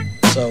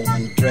 So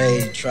when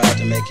Dre tried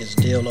to make his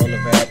deal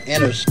over at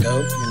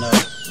Interscope, you know,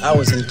 I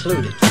was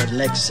included for the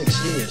next 6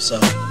 years. So,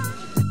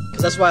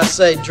 'cause that's why I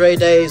say Dre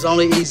Day is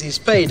only Eazy's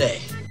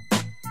payday.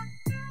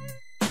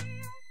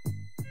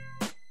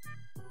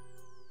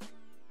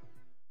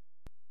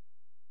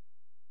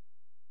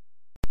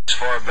 As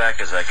far back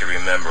as I can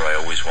remember, I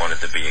always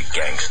wanted to be a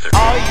gangster.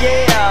 Oh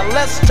yeah,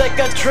 let's take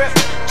a trip.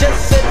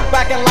 Just sit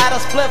back and light a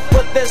spliff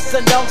with this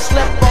and don't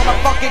slip on a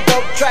funky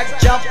dope track.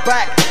 Jump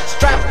back,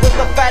 strapped with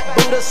a fat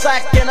Buddha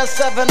sack in a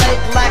 7/8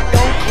 lack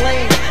on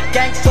clean.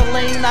 Gangster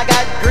lean, I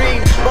got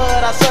green,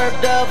 but I serve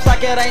dubs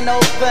like it ain't no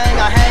thing.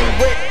 I hang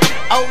with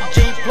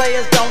OG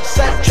players, don't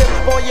set trips,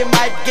 boy, you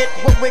might get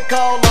what we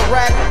call a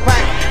rat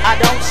pack. I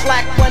don't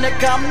slack when it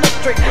comes to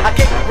street. I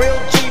kick real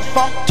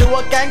G-funk to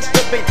a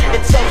gangster beat.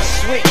 It's so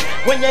sweet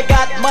when you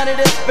got money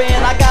to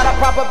spend. I got a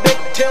proper big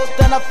tilt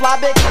and a fly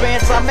big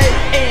Benz. I make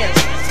ends,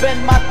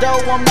 spend my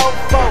dough on no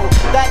foe.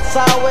 That's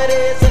how it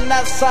is and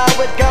that's how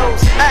it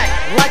goes. Act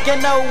like you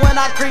know when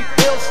I creep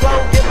real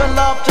slow, giving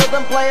love to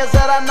them players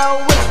that I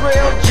know is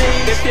real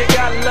G's. If you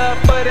got love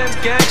for them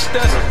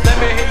gangsters, let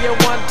me hear you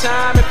one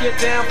time if you're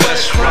down for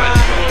the crime.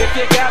 If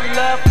you got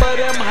love for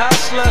them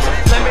hustlers,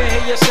 let me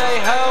hear you say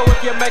ho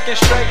if you're making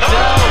straight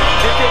dough.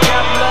 If you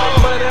got love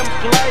for them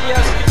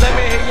players, let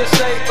me hear you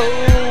say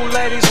ooh,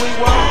 ladies, we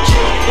want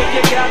you. If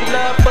you got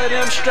love for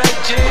them straight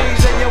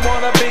G's and you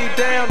wanna be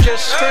down,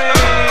 just scream.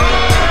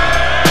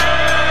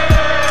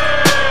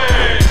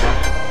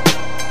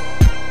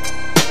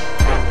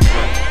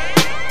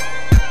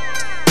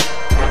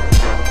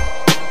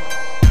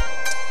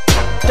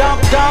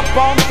 Dump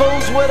on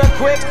fools with a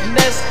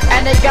quickness,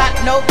 and they got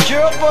no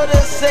cure for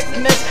this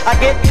sickness. I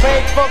get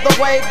paid for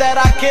the way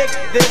that I kick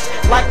this,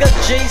 like a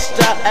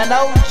G-star, an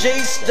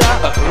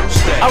OG-star.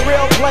 A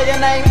real player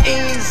named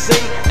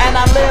Eazy, and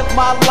I live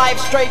my life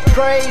straight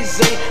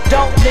crazy.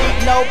 Don't need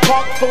no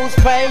punk fools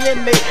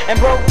paying me, and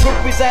broke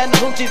groupies and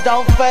hoochies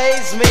don't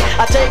faze me.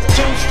 I take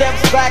 2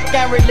 steps back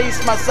and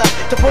release myself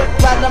to put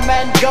platinum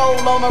and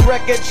gold on a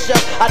record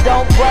shelf. I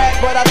don't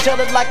brag, but I tell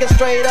it like it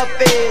straight up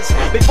is.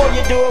 Before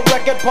you do a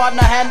record,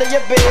 partner, handle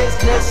your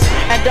business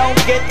and don't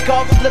get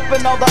caught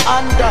slipping on the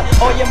under,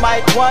 or you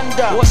might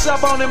wonder what's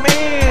up on them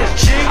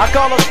ends, G. I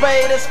call a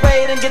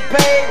spade and get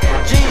paid.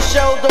 G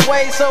showed the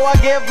way, so I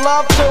give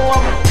love to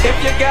him. If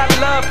you got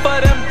love for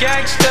them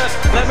gangsters,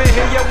 let me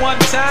hear you one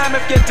time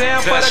if you're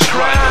down for the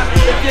crime.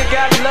 If you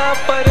got love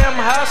for them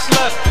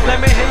hustlers,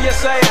 let me hear you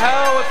say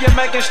ho if you're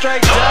making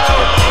straight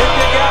dough. If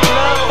you got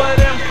love for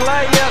them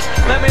players,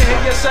 let me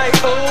hear you say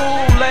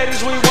ooh,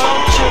 ladies, we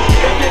want you.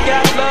 If you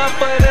got love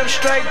for them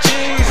straight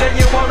G's and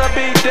you wanna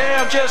be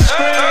down, just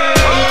scream.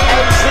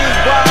 Eazy,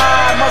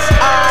 why must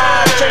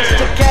I chase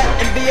the cat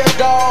and be a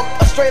dog,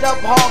 a straight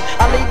up hog?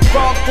 I leap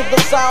frog to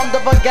the sound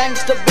of a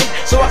gangster beat,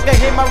 so I can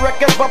hear my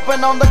record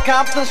bumping on the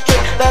Compton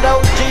Street. That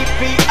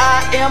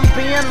OGPIMP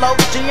and low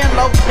G and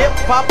low hip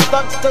hop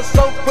thugs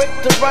so quick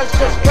to rush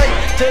just straight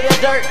to the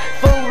dirt.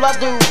 Fool, I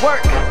do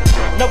work.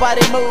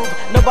 Nobody move,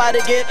 nobody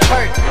get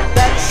hurt.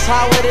 That's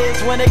how it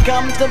is when it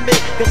comes to me,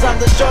 'cause I'm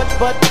the short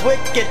but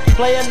wicked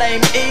player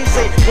named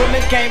Eazy.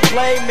 Women can't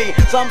play me,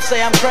 some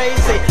say I'm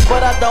crazy,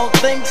 but I don't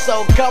think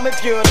so. Come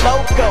if you're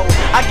loco.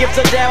 I gives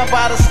a damn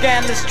about a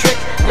scandalous trick.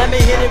 Let me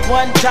hit it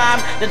one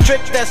time, the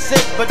trick that's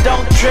it, but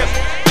don't trip.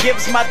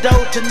 Gives my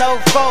dough to no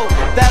foe.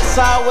 That's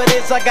how it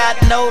is, I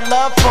got no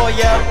love for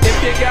ya.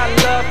 If you got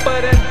love for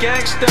them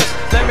gangsters,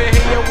 let me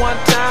hear you one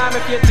time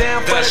if you're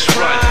down for the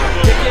crime.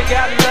 If you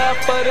got love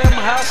for them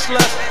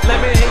hustlers, let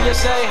me hear you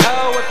say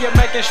ho if you're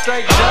making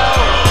straight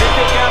dough. If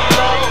you got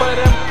love for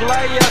them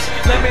players,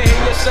 let me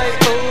hear you say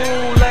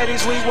ooh,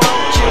 ladies, we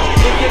want you.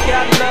 If you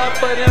got love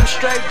for them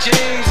straight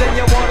G's and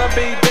you wanna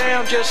be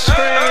down, just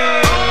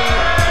scream.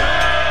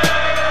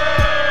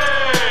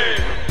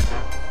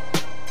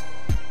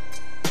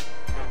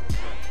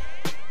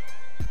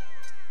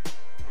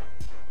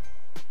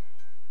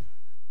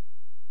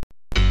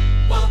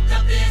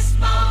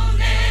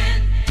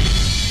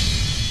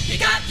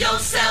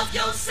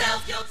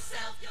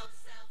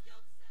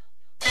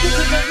 This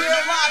is a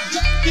real live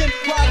jack in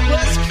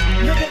progress.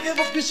 Nigga, give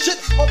up your shit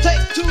or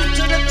take 2 to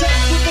the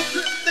test with the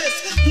grip this.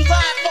 'Cause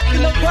I ain't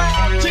fucking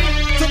around, G.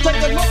 So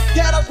take a look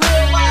at a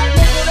real live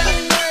nigga that's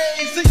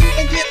crazy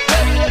and get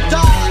ready to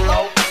die,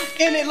 low.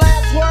 Any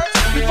last words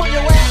before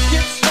your ass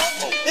gets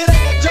smoked? It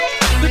ain't a joke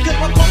because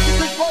my focus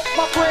is broke,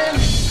 my friend.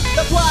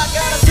 That's why I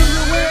gotta do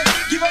you in.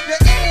 Give up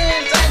your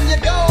ends and your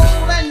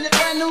gold and your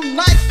brand new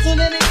nights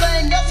and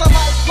anything else I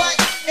might fight.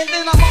 And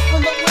then I'm up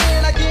in the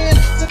win again.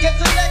 So get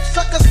the next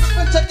sucker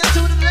slipping, take it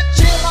to the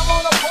chin. I'm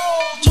on a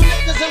roll, 2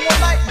 niggas in one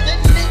night,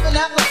 didn't even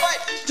have to fight.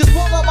 Just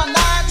pull up my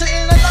 9 to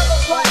end another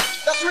fight.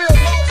 That's real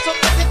low, so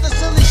forget the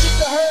silly shit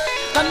you heard.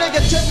 Now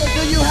nigga, tell me,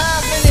 do you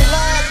have any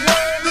last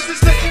words? This is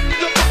the end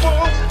of the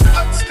world.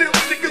 I'm still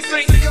niggas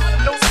ain't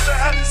got no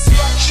side.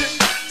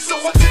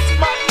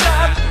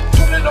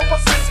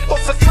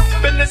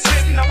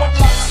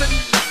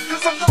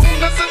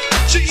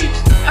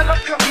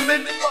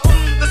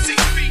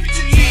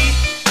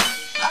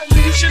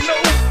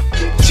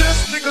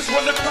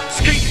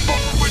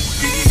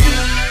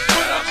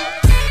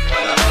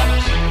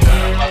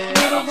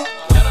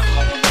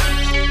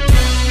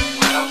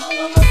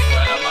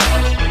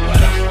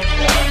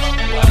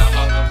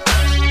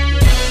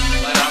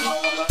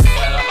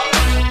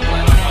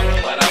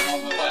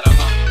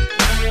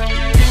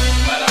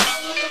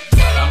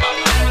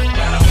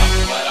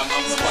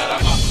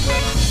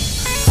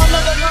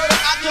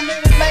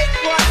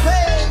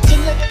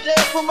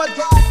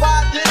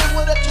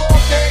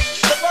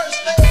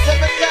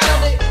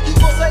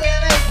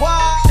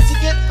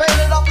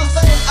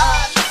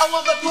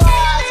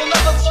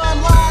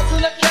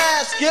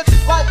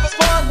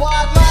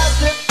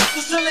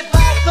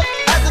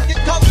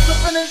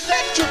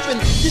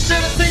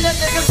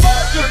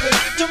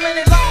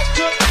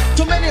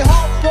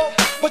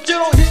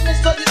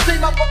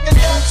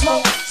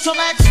 smoke. Some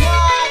X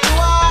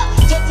wide,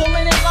 just so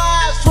many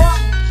lives from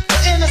the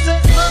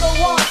innocent little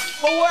ones.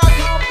 But where I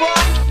come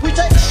from, we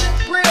take shit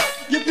real.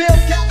 You build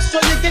gaps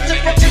so you get your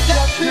fucking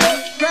gap filled.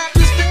 Grab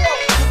your steel,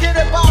 forget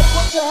about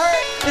what you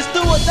heard. It's do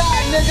or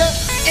die, nigga.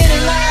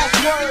 Any last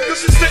word?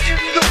 This is the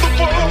end of the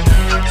world.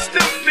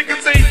 Still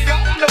niggas ain't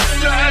got no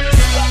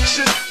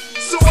satisfaction.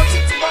 So I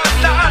took my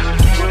line,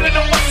 put it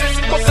on my chest,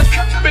 cause I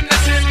kept in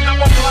this end,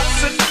 now I'm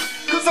blasting.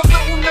 Cause I'm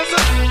known as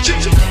a G,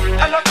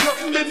 and I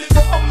come in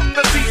from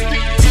the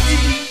CPT.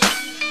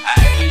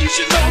 And you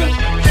should know,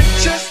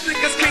 just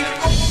niggas can't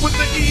fuck with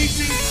the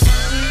Eazy.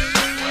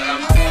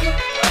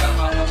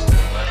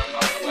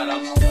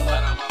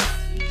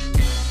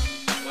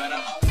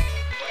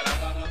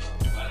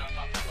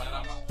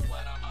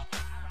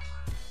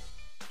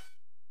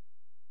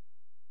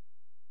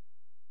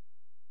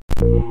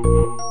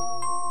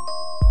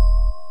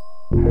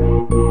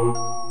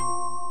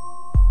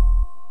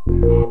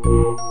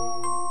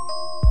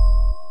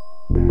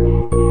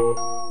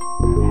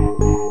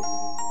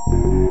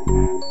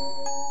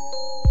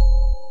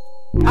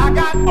 I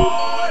got 40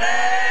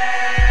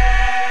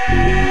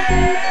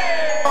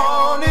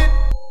 on it.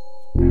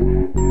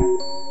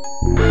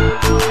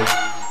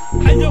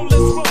 Hey yo, let's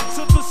roll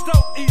to the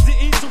stove,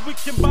 Eazy so we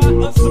can buy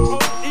us some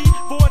OE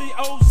 40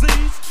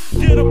 OZs.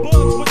 Get a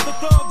buzz with the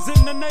thugs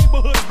in the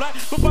neighborhood, right?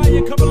 But buy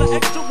a couple of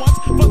extra ones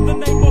for the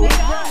neighborhood,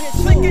 right?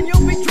 Thinking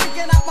you'll be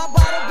drinking out my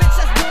bottle, bitch,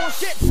 that's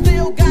bullshit.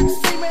 Still got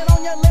semen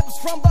on your lips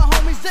from the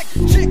homie's dick.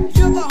 Chick,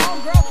 you're the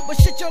homegirl, but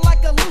shit, you're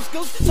like a loose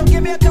goose. So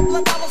give me a couple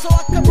of dollars so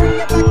I can bring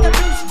it back to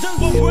deuce.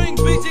 We'll bring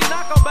BG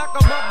Knocko back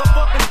a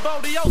motherfucking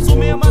 40. So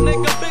me and my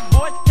nigga Big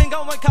Boy can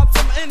go and cop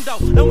some endo.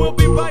 And we'll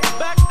be right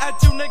back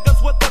at you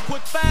niggas with a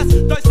quick fast.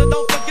 Dice, so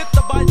don't forget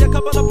to buy a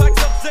couple of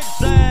packs of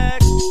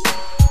zigzags.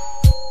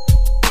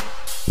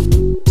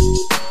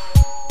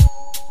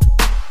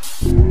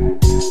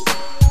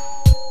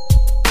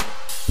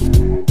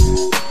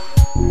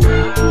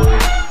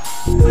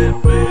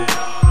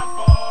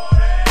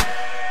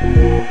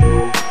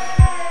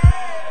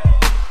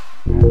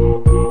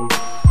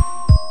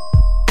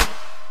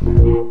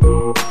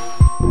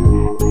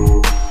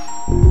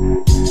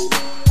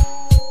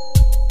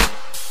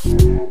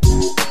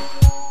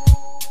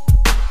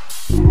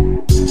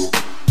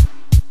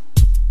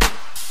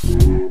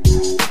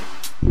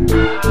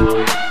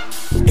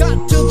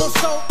 Got to the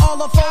soul, all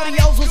the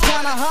 40s was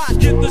kinda hot.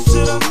 Get the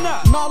shit or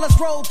not. Now let's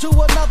roll to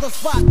another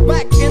spot.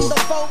 Back in the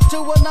folk to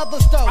another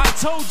stove. I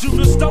told you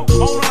to stoke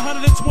on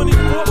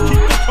 124th,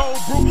 keep the cold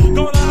brew.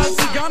 Go to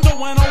Hacienda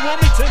and on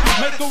Wilmington,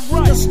 make a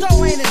right. The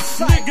stove ain't in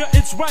sight. Nigga,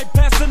 it's right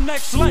past the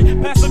next light.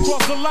 Pass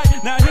across the light.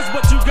 Now here's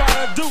what you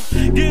gotta do.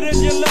 Get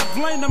in your left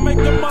lane to make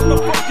the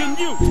motherfucking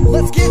you.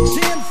 Let's get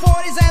 10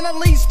 40s and at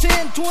least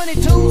 10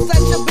 22s.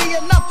 That should be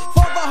enough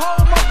for the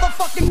whole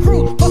motherfucking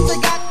crew. Plus they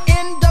got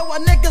endo, a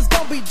nigga's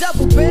gonna be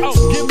double, bitch.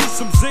 Oh, give me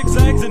some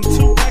zigzags and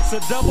 2 packs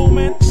of double,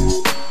 man.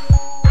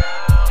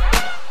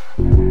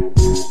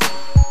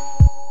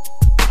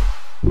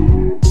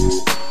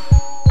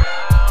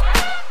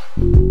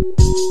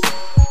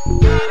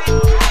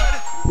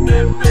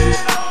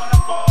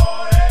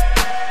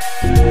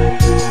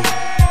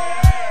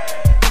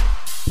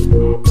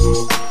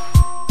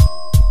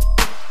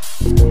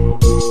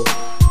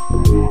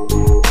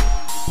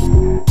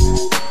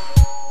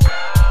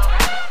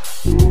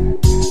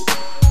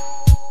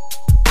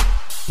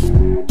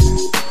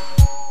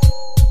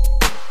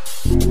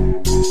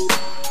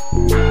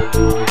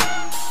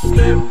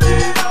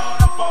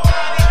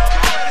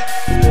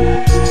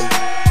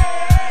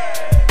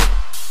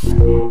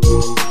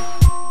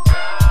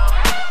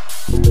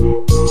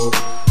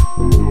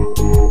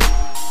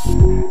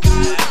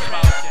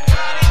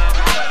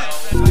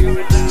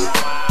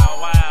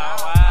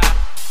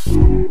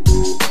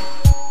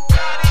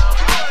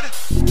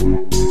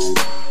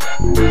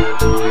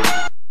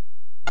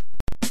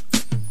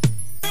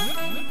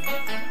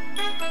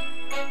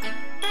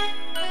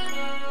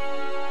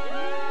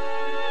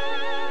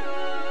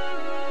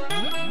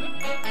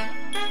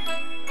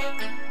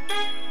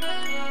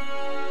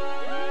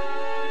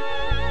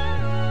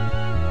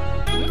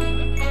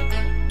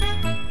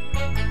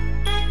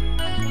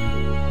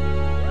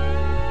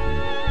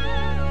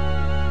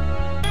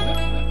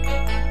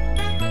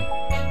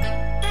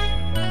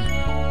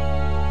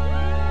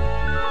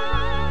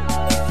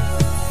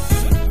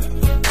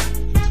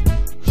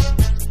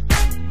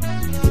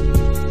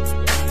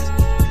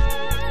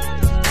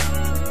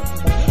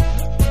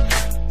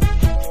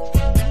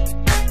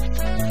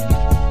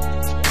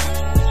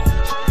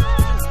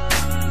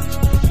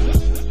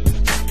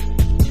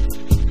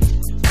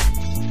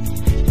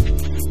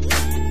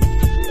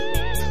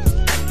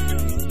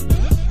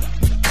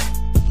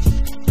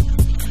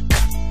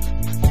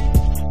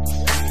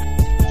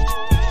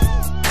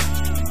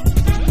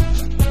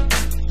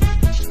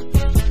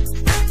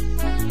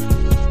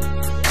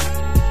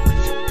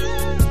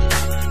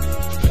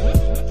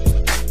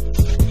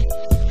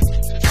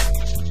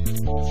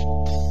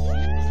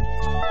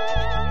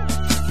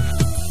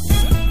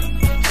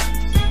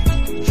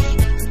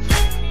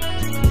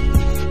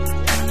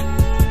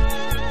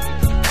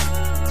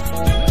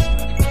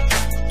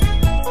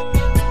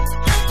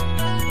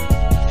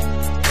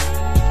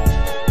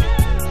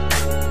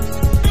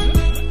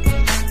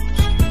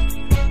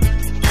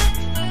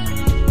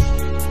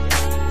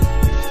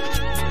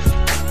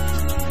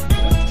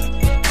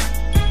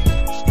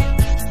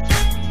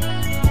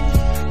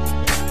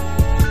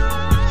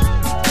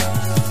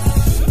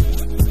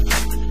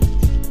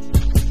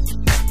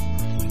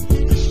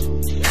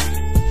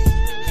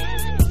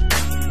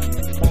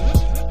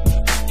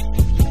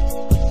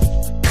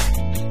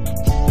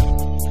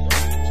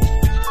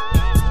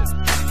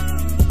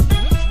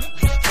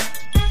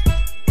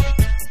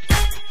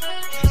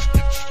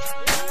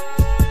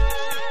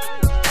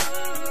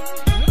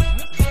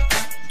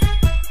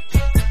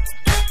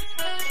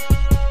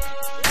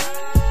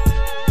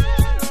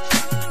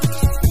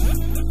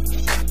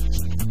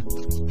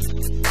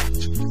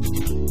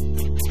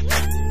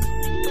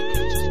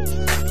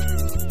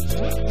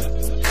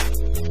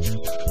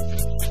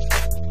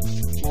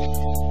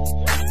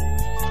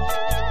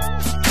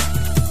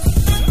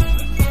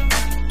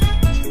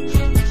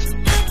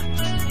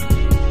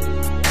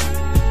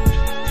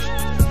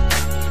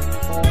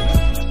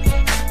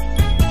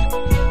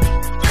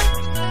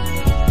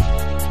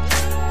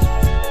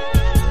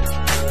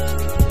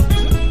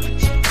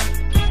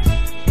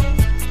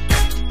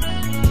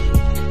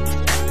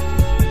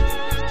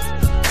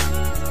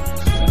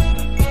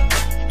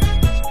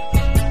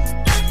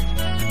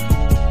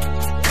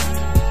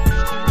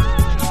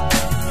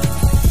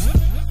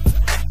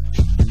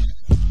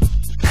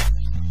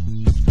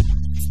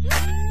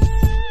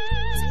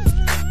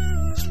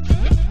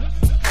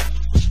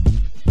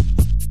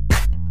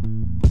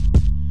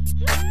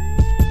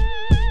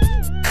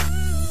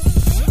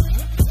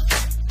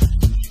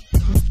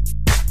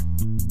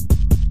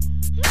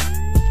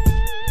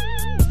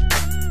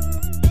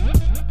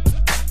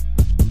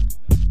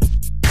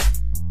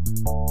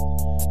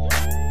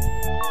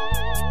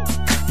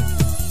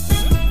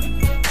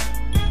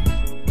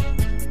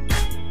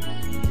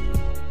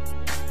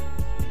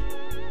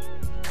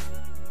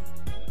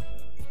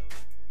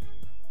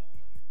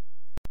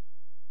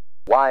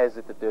 Why is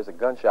it that there's a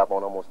gun shop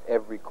on almost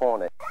every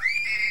corner?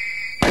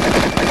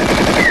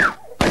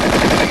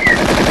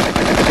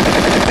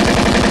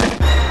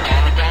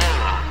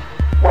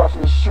 Watch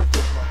me shoot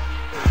this one.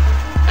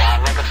 Why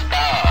make a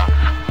star?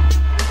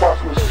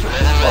 Watch me shoot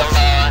this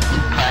one.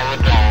 Play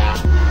with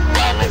game.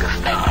 Why make a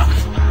star?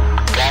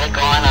 Got it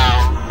going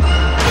on.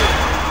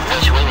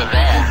 Wish we were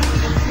there.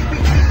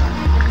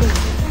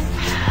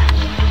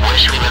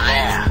 Wish we were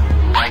there.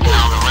 Breaking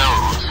all the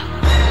rules.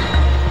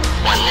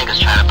 When niggas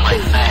try to play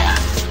fair.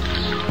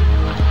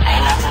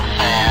 Ain't nothing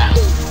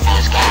fair.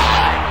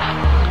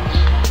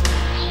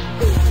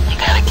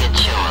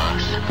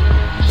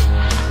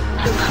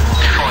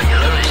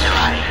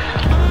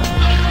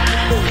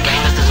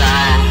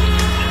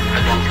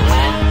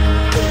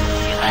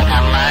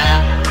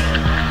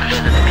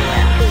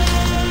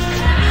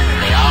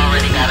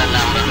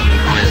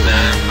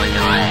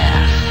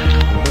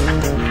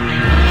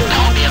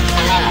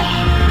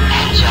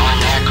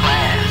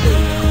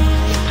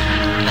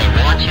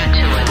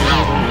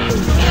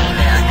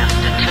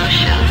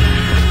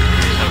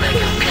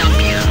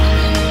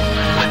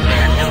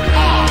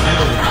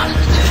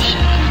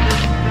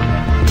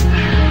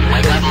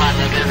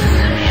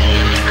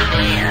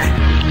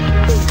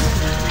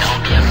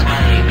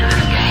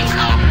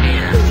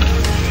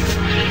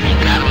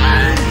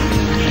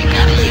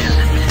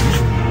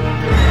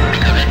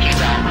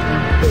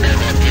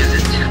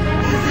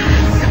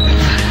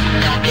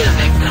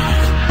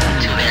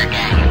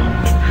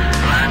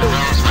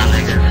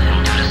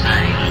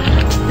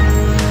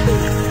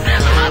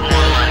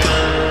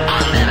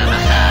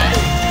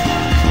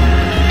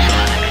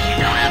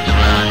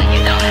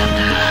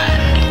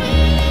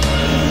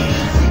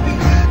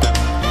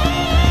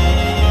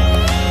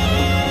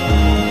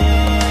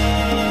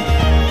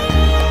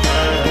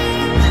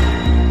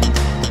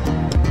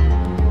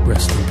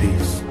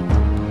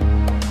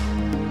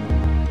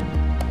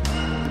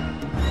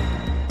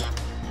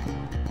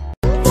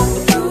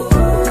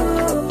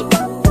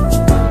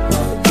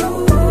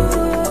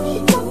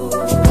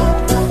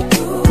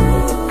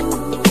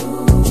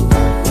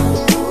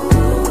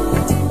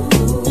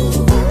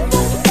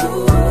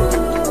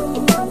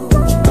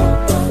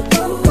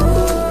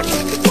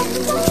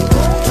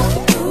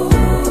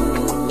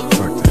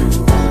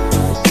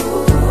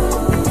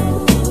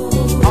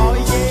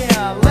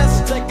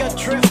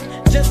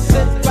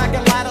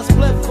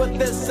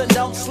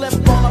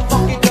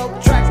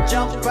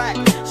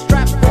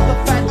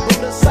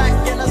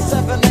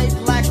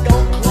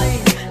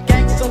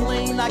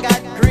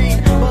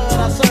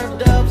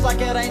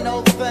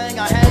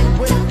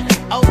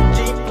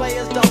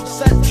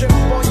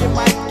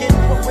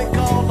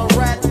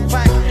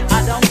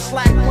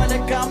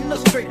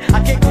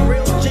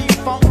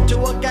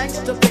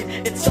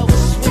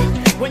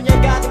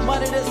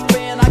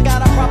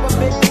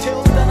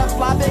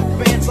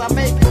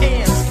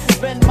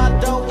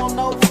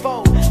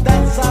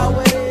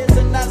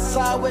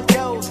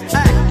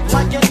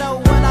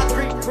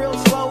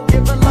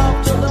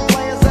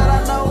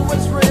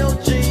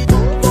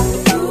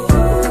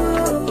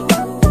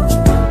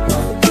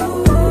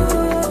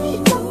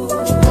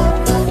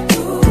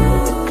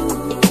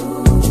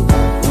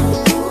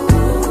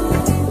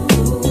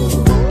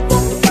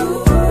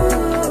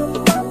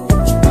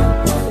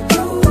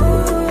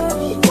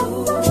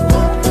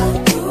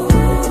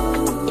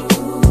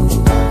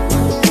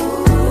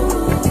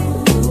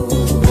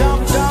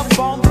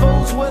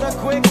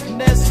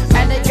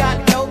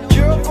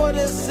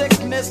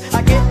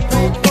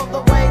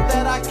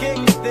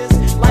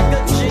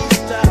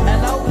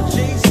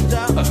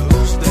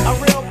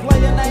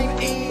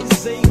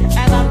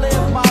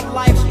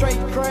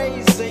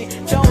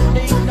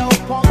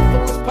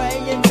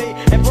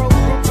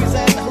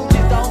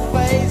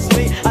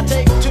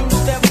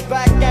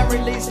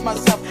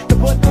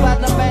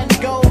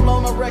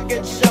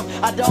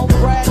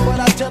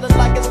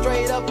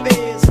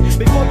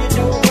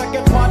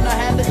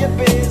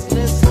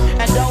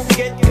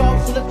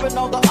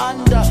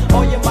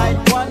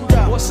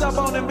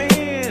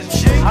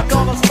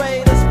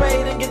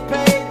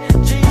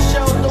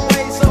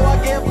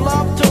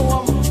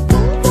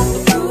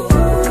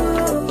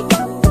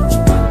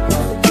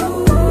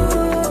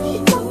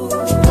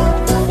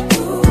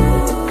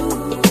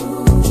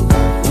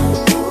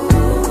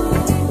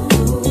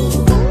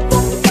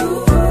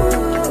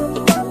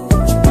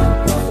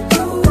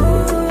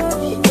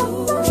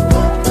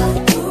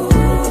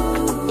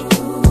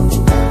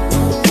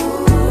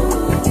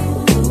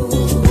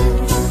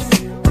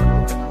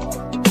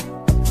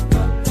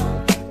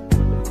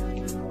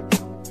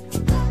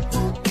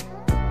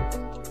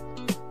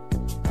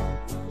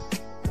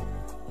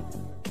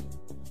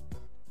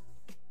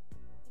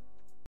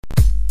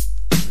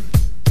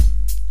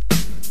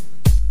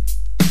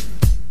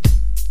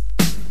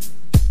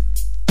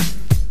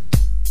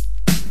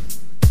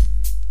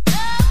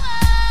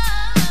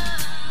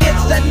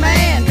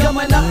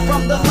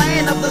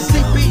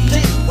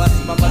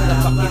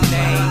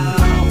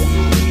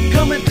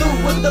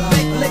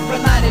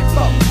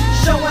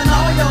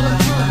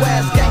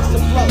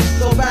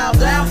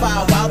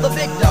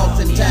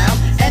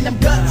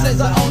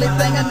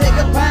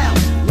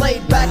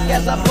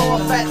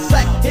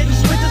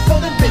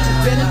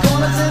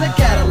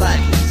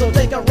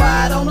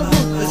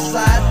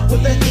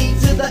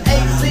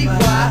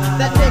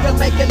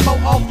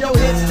 off your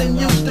hits than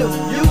you do.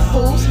 You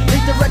fools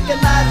need to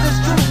recognize this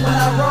truth when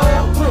I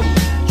roll through.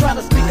 Trying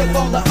to speak up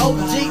on the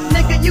OG,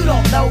 nigga, you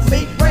don't know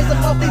me. Raise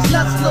up off these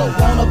nuts, little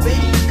wannabe,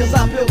 cause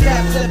I feel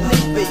caps if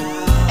need be.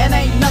 And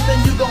ain't nothing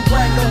you gon'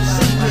 bring, gon'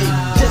 see me,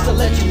 just to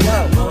let you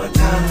know. One more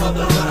time for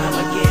the rhyme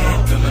again,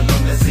 coming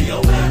from the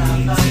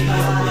C-O-M-E-T-O-N.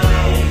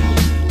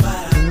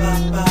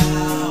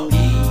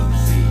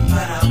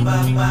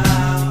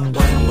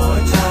 One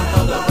more time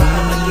for the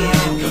rhyme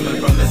again, coming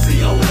from the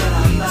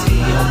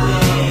C-O-M-E-T-O-N.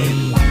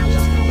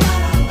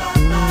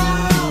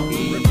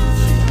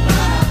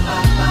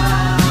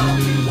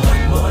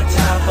 One more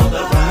time for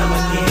the rhyme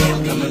again,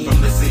 coming from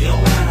the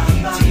C-O-M-E-T-O-N.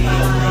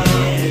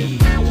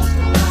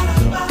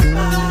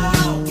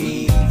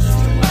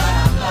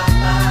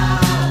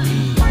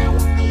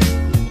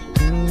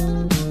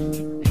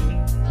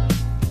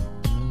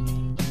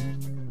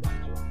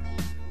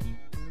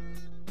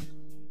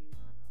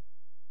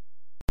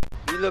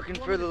 Looking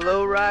for the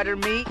lowrider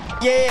meat?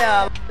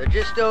 Yeah. They're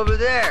just over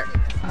there.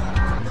 All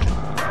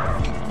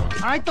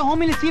right, the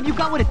homie, let's see if you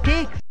got what it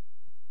takes.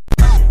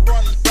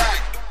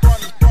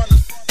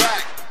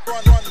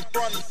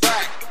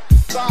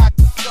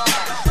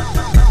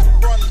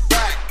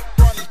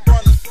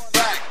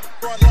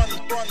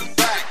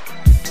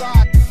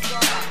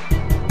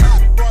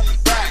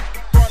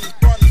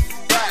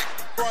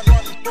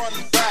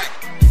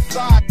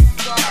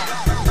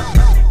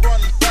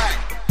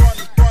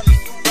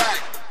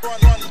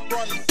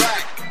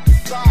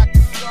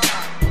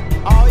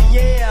 Oh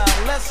yeah,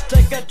 let's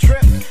take a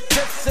trip.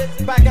 Just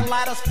sit back and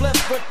light a split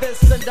with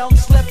this and don't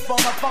slip on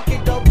a funky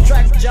dope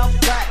track. Jump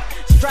back,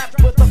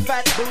 strapped with a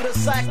fat Buddha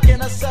sack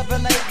in a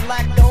 7/8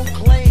 black, don't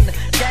clean.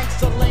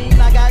 Gangsta lean,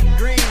 I got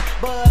green,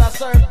 but I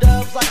serve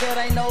dubs like it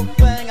ain't no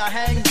thing. I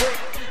hang with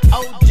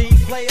OG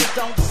players,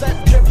 don't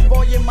set trips,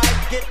 boy, you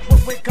might get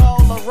what we call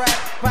a rat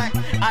pack.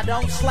 I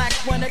don't slack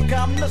when it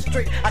come to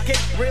street. I kick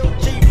real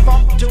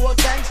G-funk to a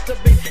gangsta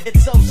beat.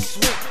 It's so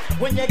sweet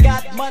when you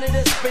got money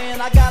to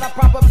spend. I got a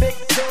proper big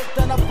tilt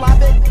and a fly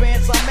big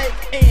pants. I make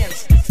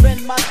ends,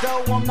 spend my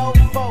dough on no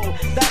foe.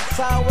 That's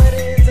how it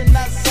is and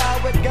that's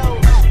how it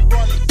goes.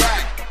 Run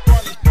back,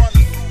 run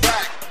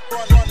back,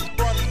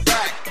 run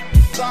back,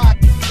 side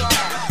to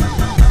side.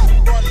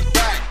 Run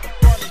back,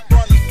 run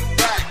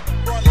back,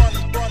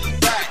 run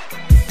back,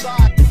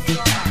 side to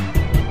side.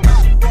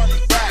 Run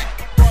back,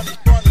 run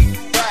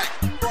back,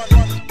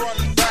 run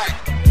back,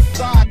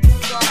 side to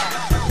side.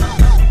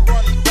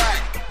 Run back,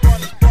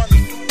 run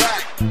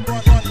back,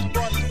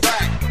 run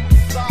back,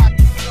 side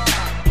to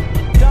side.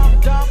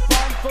 Dump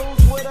on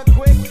fools with a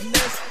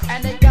quickness, and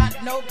they got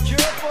no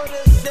cure for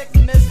this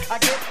sickness. I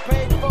get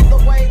paid for the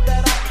way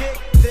that I kick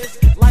this,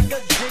 like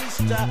a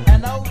G-star,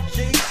 an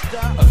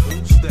OG-star,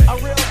 a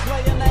real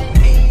player named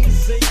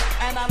Eazy,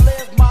 and I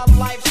live my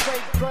life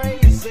straight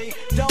crazy.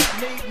 Don't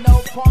need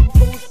no punk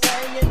fools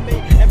paying me,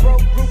 and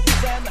broke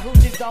groupies and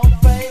hoochies don't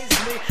faze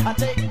me. I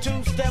take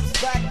 2 steps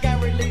back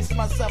and release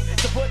myself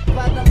to put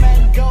platinum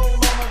and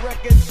gold on a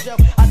record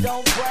shelf. I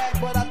don't brag,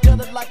 but I tell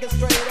it like it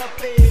straight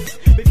up is.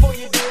 Before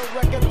you do a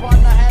record,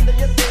 partner, handle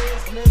your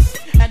business,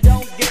 and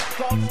don't get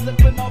caught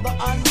slipping on the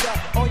under,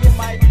 or you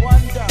might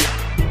wonder.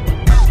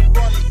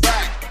 Run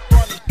back,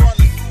 run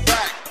back,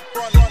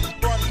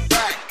 run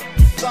back,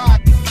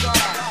 side to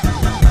side.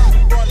 Run back,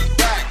 run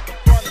back,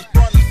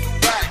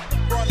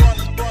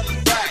 run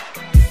back,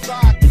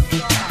 side to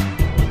side.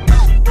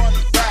 Run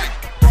back,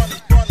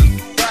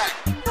 run back,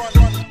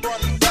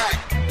 run back,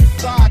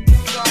 side to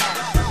side.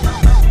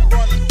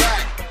 Run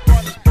back,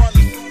 run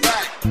back,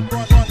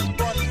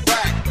 run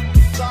back,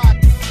 side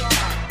to side.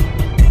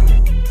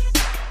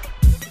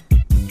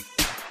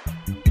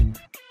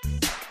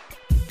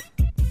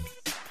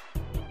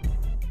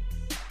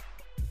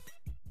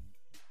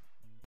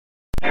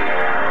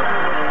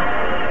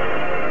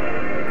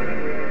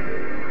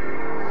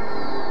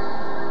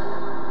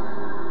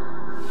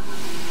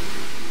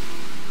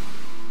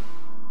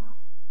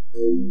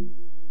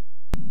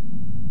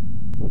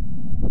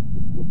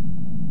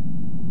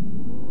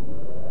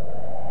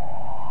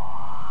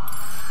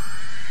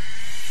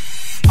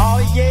 Oh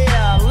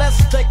yeah,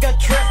 let's take a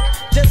trip.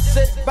 Just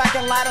sit back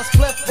and light a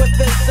split with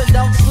this and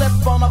don't slip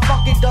on a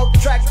funky dope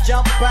track.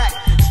 Jump back,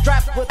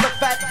 strapped with a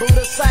fat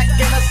Buddha sack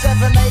in a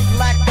 7/8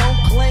 black, don't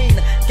clean.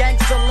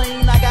 Gangsta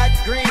lean, I got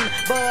green,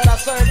 but I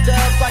serve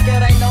dubs like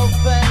it ain't no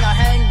thing. I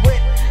hang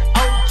with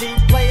OG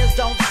players,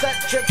 don't set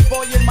trips,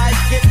 boy, you might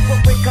get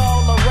what we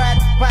call a rat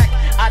pack.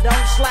 I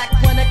don't slack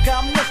when it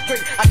come to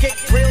street. I kick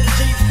real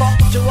G-funk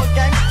to a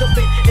gangsta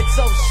beat. It's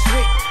so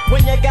sweet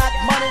when you got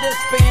money to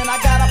spend. I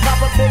got a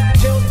proper big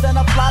tilt and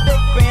a fly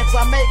big pants.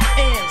 I make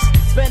ends,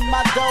 spend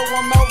my dough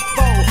on no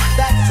foe.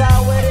 That's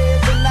how it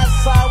is and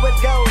that's how it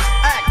goes.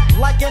 Act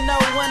like you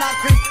know when I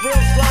creep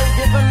real slow,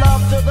 giving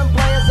love to them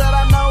players that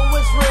I know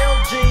is real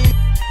G.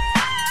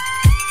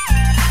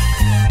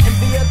 And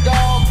be a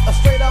dog, a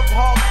straight up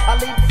hawk. I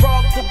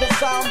leapfrog to the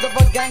sound of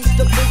a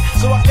gangster beat,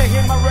 so I can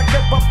hear my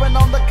record bumping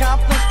on the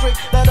Compton Street.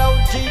 That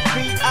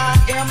OGBIMP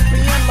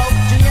and low,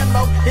 G and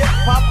low. Hip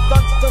hop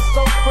thugs are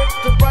so quick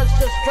to rush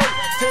you straight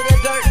to the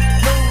dirt.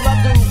 Fool, I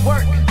do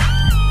work.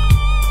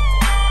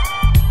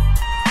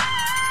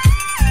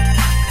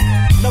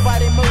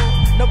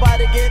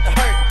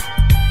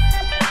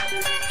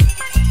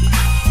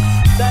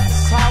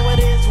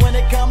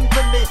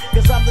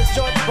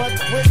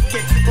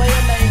 wicked.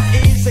 Player named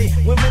Eazy,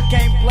 women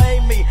can't play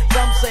me.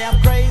 Some say I'm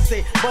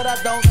crazy, but I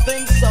don't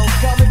think so.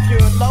 Call me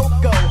pure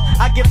loco.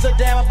 I give a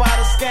damn about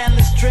a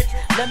scandalous trick.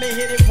 Let me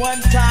hit it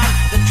one time.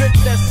 The trick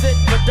that's it,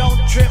 but don't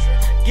trip.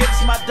 Gives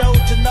my dough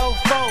to no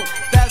foe.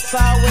 That's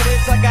how it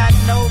is. I got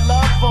no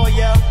love for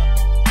ya.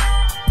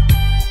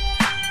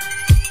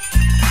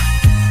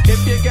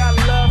 If you got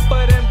love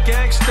for them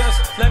gangsters,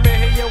 let me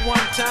hear you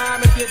one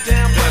time. If you're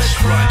down for the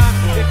crime,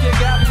 if you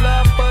got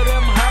love for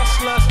them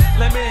hustlers,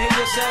 let me hear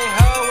you say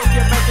ho. If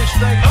you're making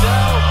straight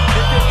dough,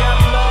 if you got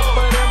love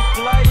for them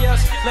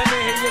players, let me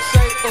hear you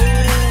say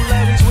ooh,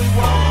 ladies, we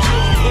want you.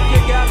 If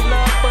you got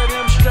love for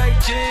them straight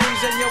G's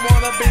and you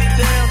wanna be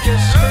down,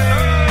 just scream.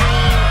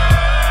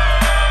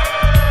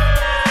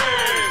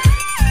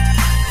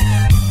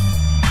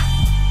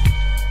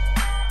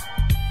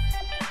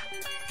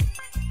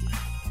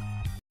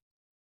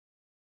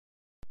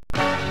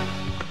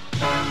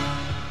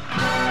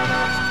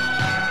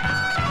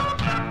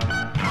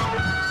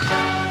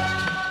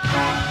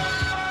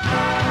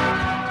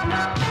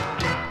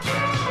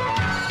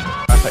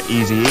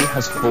 Eazy-E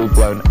has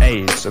full-blown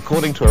AIDS,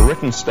 according to a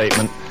written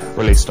statement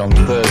released on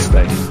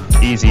Thursday.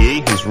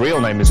 Eazy-E, whose real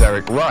name is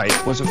Eric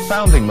Wright, was a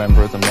founding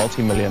member of the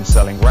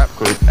multi-million-selling rap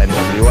group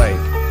NWA.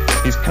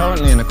 He's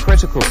currently in a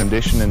critical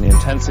condition in the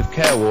intensive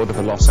care ward of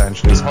a Los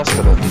Angeles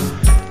hospital.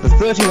 The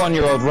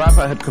 31-year-old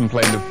rapper had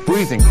complained of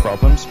breathing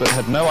problems, but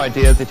had no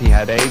idea that he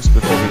had AIDS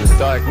before he was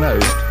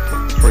diagnosed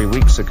 3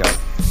 weeks ago.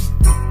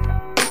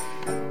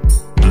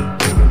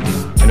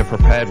 In a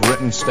prepared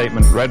written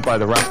statement read by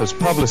the rapper's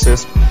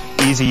publicist,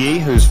 Eazy-E,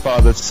 who's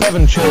fathered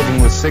 7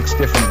 children with 6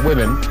 different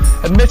women,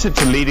 admitted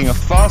to leading a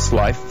fast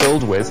life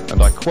filled with,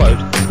 and I quote,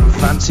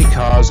 fancy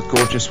cars,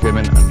 gorgeous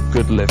women, and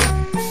good living.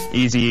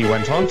 Eazy-E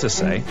went on to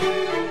say,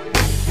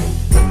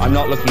 I'm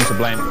not looking to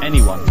blame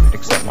anyone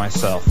except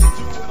myself.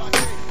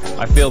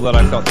 I feel that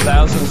I've got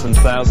thousands and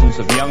thousands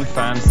of young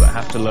fans that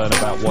have to learn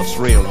about what's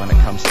real when it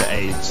comes to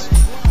AIDS.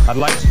 I'd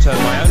like to turn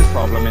my own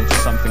problem into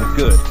something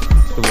good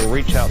that will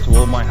reach out to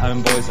all my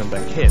homeboys and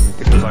their kin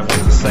because I want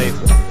to save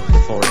them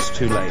before it's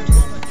too late.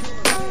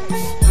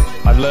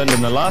 I've learned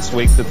in the last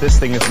week that this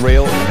thing is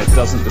real and it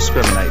doesn't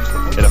discriminate.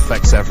 It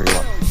affects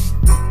everyone.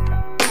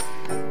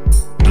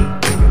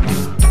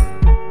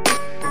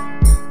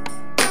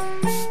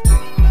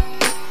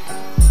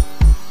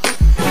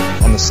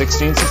 On the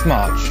 16th of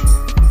March,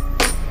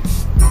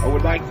 I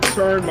would like to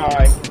turn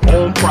my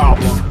own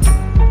problem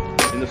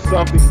into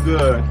something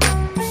good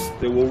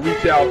that will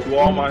reach out to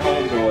all my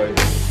homeboys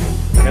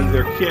and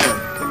their kin,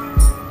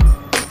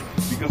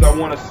 because I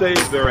want to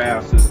save their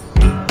asses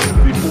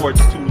before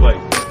it's too late.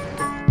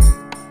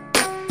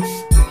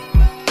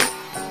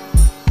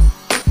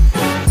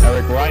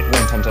 Eric Wright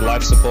went onto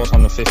life support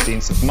on the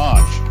 15th of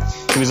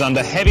March. He was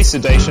under heavy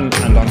sedation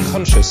and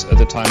unconscious at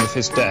the time of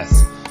his death.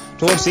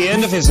 Towards the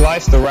end of his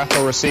life, the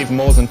rapper received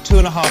more than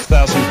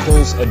 2,500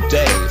 calls a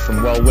day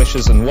from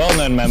well-wishers and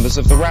well-known members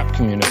of the rap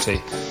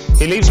community.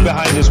 He leaves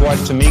behind his wife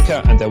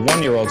Tamika and their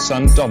 1-year-old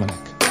son Dominic.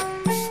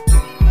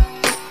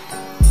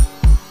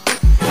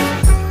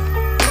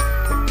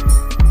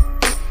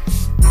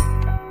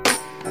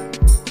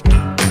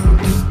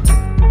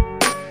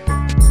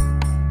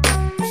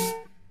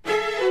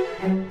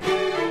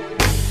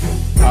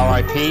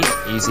 R.I.P.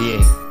 Eazy-E.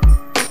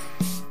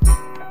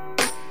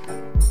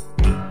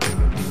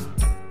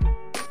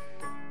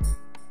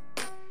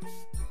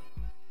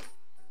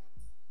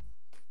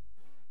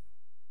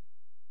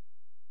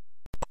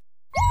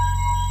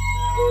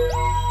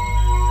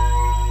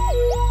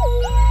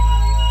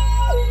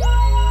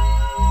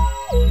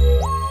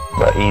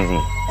 But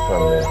Eazy,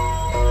 from the,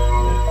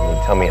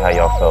 tell me how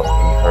y'all felt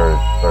when you heard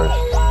first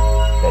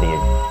that he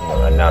had,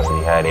 announced that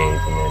he had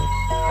AIDS, and then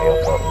how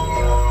y'all felt when he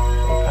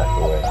passed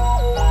away.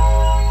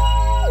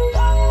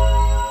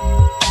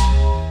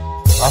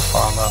 I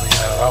found out he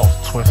had it. I was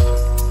twisted. I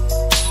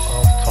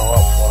was tore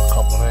up for a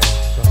couple of days.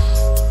 Just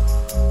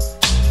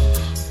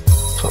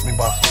took me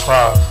by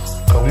surprise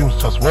because we was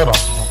just with him. We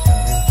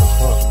was just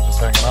with us. We was just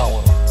hanging out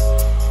with him,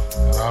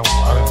 and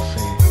I didn't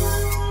see.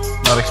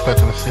 Not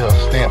expecting to see a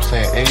stamp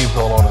saying AIDS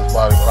all on his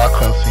body, but I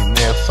couldn't see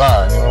near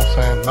sign, you know what I'm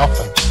saying?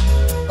 Nothing.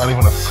 Not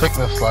even a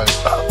sickness like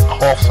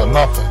coughs or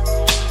nothing.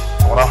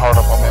 And when I heard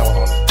that my man was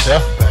on his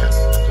deathbed,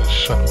 it just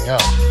shook me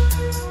out.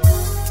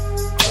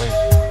 Crazy.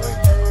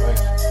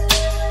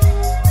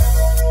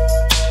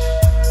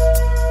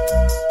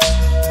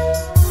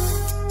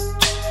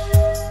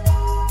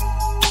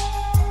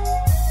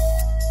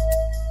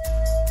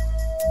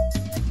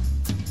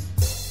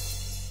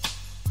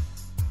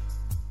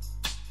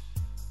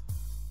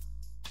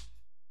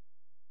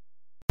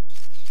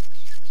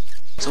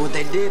 So what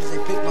they did is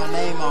they picked my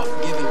name off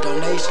giving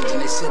donations,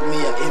 and they sent me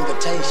an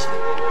invitation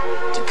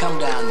to come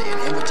down there.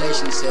 The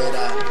invitation said,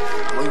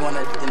 we want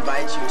to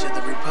invite you to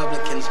the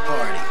Republicans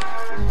Party.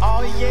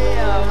 Oh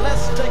yeah,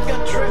 let's take a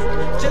trip.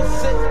 Just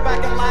sit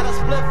back and light a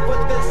split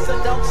with this, and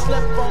don't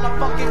slip on a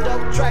funky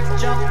dope track.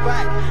 Jump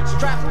back,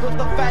 strapped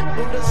with a fat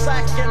Buddha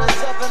sack and a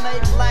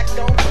 7-8 black,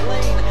 don't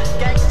clean.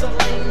 Gangsta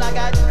lean, I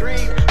got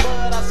green,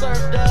 but I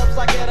serve dubs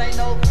like it ain't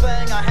no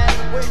thing. I had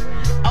to wit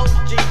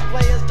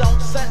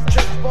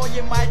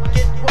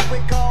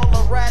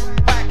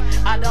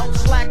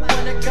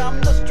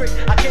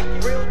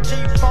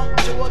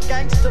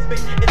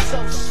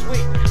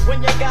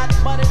When you got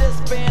money to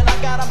spend,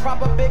 I got a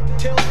proper big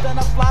tilt and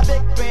a fly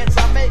big fence.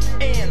 I make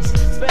ends,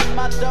 spend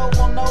my dough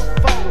on no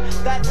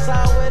foe. That's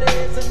how it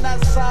is and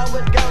that's how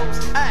it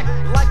goes. Act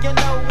like you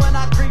know when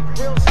I creep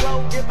real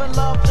slow, giving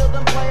love to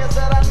them players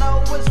that I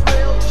know is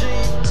real G.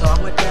 So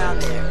I went down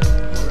there.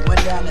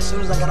 As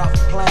soon as I got off the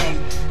plane,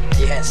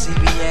 you had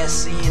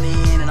CBS,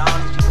 CNN, and all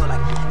these people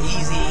like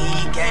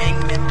Eazy, gang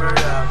member,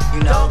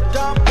 you know. Don't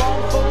dump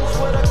on fools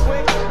with a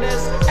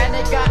quickness, and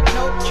they got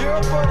no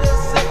cure for this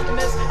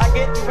sickness. I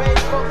get paid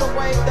for the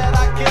way that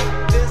I kick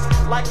this,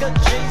 like a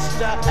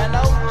G-star, an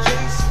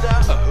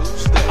OG-star.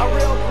 A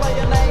real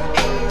player named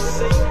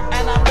Eazy,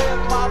 and I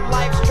live my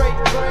life straight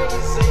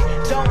crazy.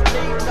 Don't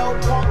need no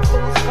punk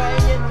fools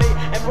paying me,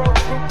 and broke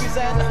groupies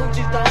and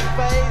hoochies don't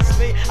faze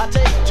me. I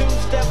take 2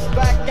 steps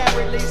back and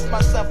release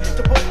myself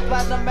to put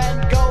platinum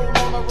and gold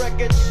on a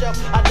record shelf.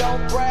 I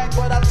don't brag,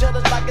 but I tell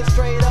it like it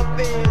straight up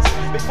is.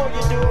 Before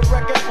you do a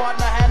record,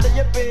 partner, handle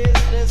your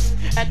business,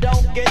 and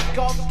don't get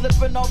caught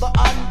slipping on the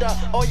under,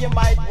 or you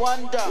might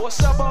wonder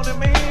what's up on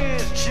them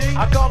ends, G.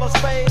 I call a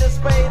spade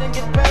and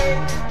get paid.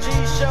 G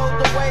showed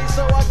the way,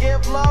 so I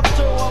give love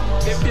to them.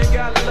 If you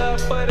got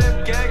love for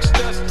them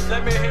gangsters,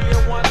 let me hear you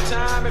one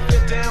time. If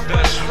you're down for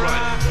the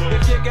crime,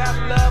 if you got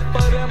love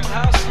for them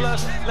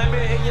hustlers, let me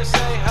hear you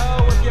say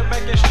ho. If you're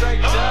making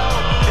straight dough,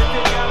 if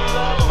you got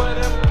love for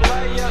them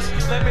players,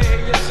 let me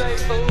hear you say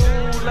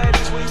ooh,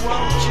 ladies, we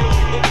want you.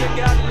 If you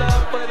got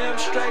love for them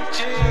straight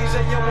G's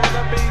and you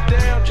wanna be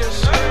down,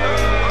 just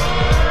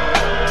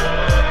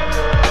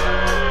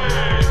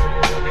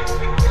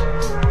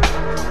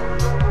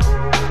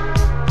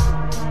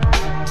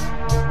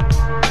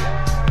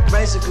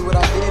Basically what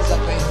I did is I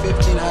paid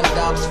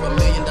 $1,500 for $1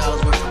 million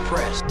worth of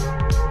press.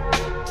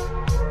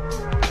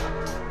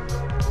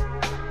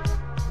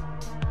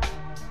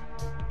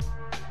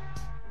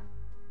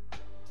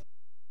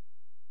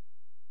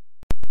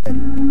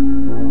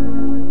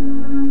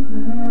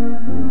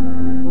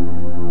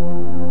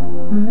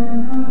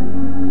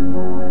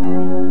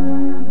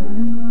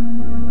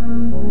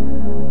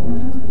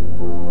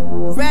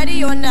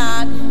 Ready or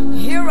not,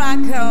 here I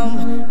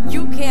come,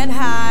 you can't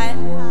hide.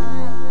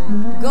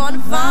 Gonna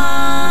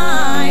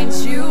find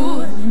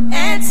you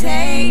and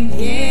take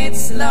it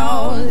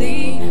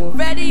slowly.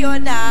 Ready or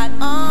not,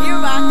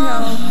 here I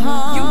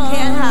come, you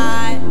can't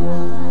hide.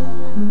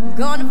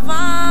 Gonna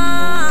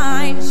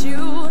find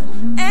you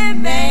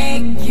and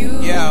make you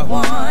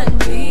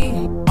want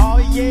me. Oh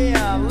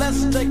yeah,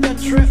 let's take a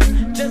trip.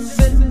 Just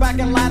sit back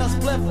and light a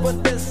spliff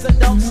with this, and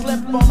don't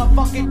slip on a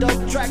funky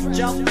dope track.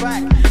 Jump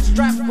back,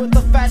 strapped with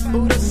a fat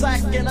Buddha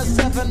sack in a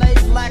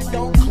 7/8 black,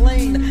 don't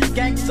clean.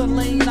 Gangsta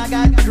lean, I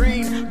got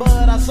green,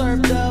 but I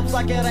serve dubs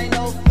like it ain't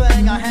no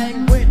thing. I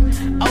hang with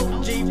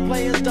OG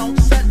players, don't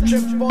set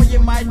trips, boy, you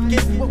might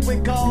get what we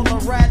call a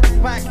rat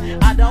pack.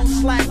 I don't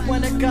slack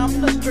when it comes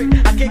to street.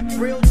 I kick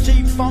real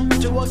G-funk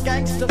to a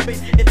gangsta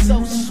beat. It's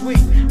so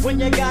sweet when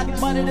you got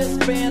money to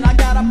spend. I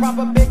got a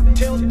proper big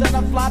tilt and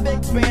a fly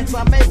big fence.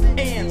 I make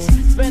ends,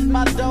 spend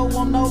my dough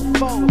on no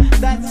foe.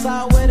 That's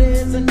how it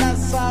is and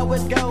that's how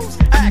it goes.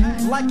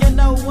 Act like you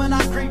know when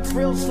I creep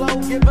real slow,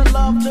 giving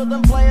love to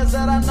them players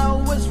that I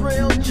know is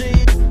real G.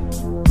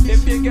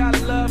 If you got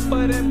love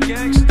for them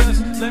gangsters,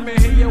 let me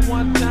hear you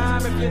one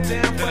time. If you're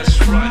down for the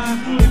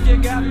crime, if you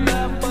got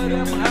love for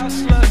them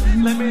hustlers,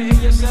 let me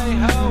hear you say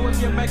ho.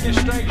 If you're making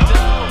straight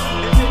dough,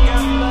 if you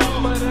got love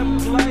for them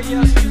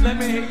players, let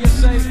me hear you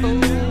say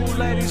ooh,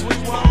 ladies, we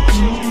want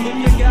you. If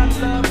you got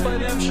love for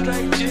them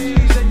straight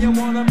G's and you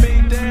wanna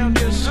be down,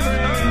 just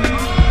scream.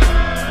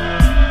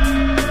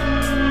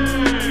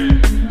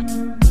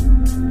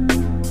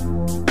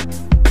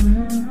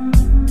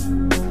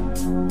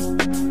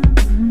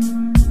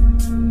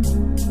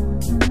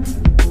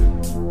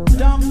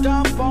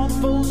 Dump on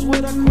fools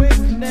with a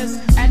quickness,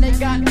 and they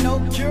got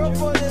no cure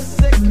for this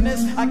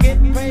sickness. I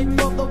get paid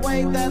for the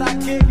way that I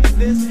kick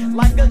this,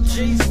 like a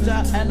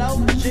G-star, an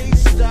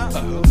OG-star.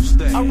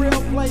 A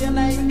real player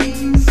named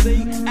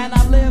Eazy, and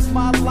I live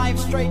my life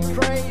straight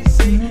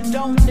crazy.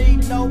 Don't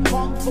need no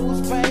punk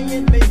fools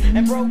paying me,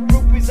 and broke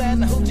groupies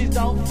and hoochies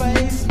don't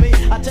faze me.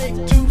 I take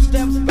 2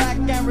 steps back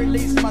and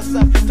release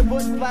myself to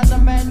put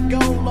platinum and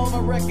gold on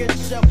a record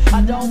shelf.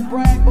 I don't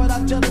brag, but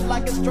I tell it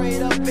like it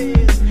straight up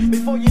is.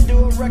 Before you do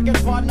a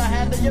record, partner,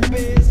 handle your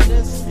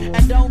business,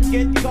 and don't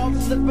get caught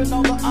slipping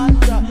on the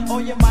under,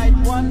 or you might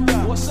wonder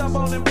what's up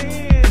on them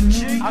ends,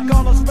 G. I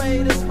call a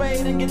spade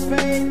and get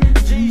paid.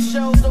 G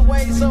showed the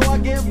way, so I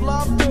give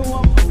love to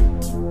them.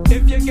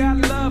 If you got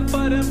love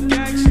for them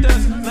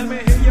gangsters, let me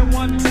hear you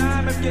one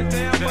time. If you're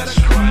down for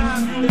the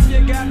crime, if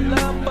you got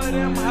love for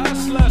them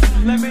hustlers,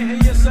 let me hear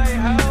you say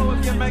ho.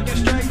 If you're making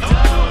straight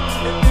dough,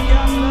 if you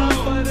got love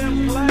for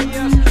them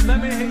players,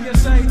 let me hear you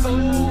say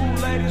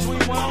ooh, ladies, we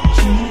want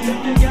you.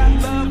 If you got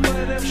love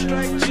for them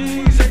straight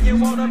G's and you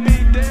wanna be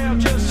down,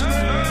 just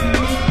scream.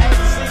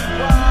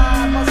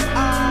 Why must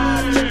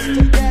I just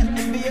to get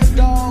and be a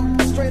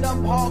dog, a straight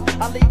up hawk?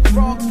 I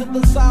leapfrog to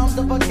the sound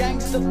of a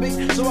gangster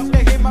beat, so I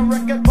can hear my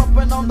record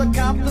bumping on the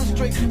Compton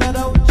Street. That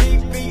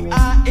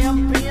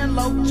OGVIMP and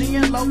low G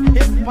and low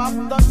hip hop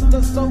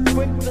thunder, so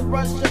quick to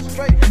rush it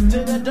straight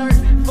to the dirt.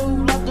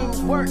 Fool, I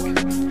do work.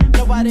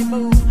 Nobody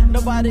move,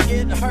 nobody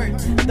get hurt.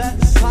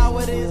 That's how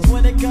it is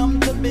when it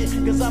comes to me,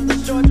 cause I'm the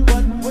short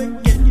but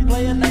wicked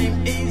player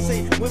named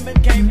Eazy. Women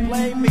can't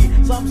play me,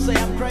 some say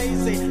I'm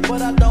crazy,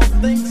 but I don't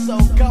think so.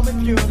 Call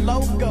me pure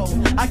loco.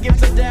 I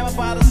give a damn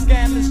about a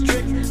scandalous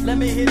trick. Let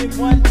me hit it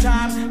one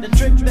time, the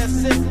trick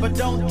that's it, but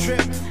don't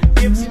trip.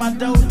 Gives my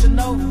dough to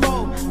no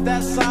foe.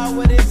 That's how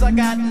it is, I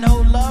got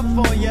no love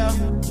for ya.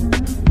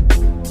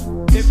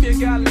 If you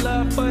got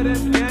love for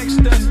them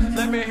gangsters,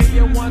 let me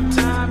hear you one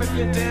time. If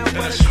you're down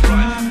for the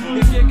crime,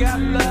 if you got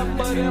love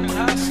for them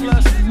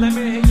hustlers, let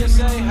me hear you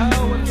say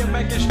ho. If you're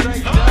making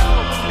straight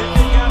dough, if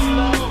you got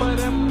love for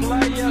them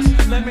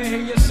players, let me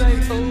hear you say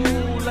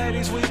ooh,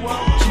 ladies, we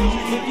want you.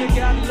 If you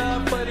got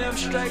love for them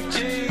straight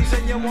G's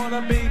and you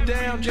wanna be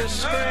down,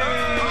 just scream.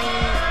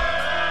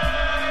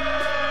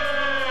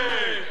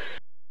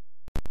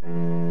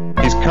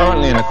 He's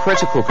currently in a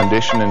critical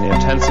condition in the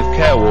intensive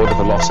care ward of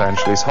a Los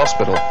Angeles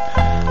hospital.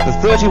 The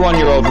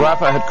 31-year-old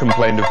rapper had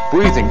complained of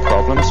breathing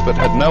problems, but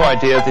had no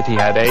idea that he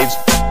had AIDS.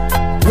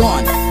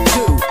 1,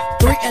 2,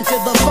 3, and to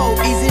the 4.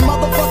 Easy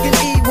motherfucking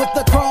E with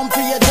the chrome to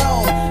your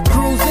dome.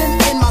 Cruising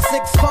in my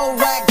 6'4"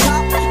 rag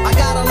top. I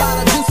got a lot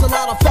of juice, a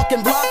lot of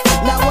fucking block.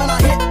 Now when I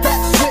hit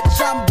that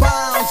switch, I'm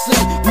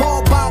bouncing.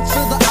 More bounce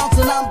to the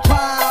ounce and I'm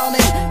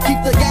clowning.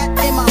 Keep the gat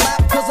in my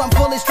lap, cause I'm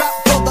fully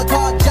strapped for the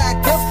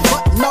carjackers.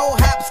 But no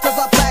haps, cause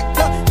I packed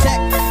a Tech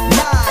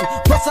 9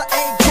 plus a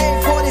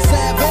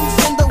AK-47.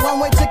 Send the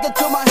one-way ticket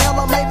to my hell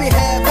or maybe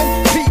heaven.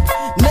 Peep,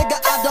 nigga,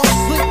 I don't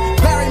sleep.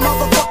 Bury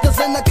motherfuckers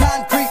in the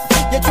concrete.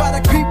 You try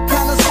to creep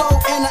kinda slow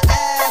in the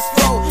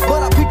Astro,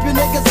 but I peep you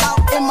niggas out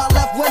in my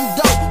left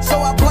window. So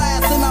I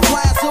blast and I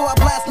blast, so I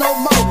blast no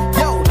more.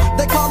 Yo,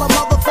 they call a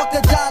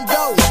motherfucker John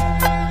Doe.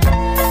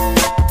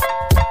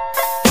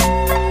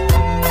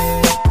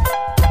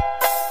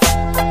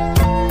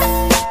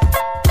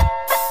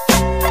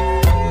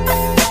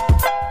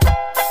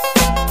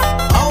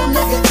 Oh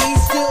nigga, E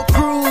still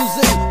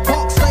cruising.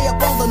 Punk stay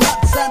up on the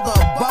nuts and the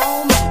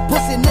bone.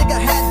 Pussy nigga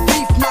had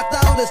beef, knocked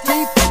out his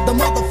teeth. The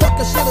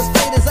motherfucker should've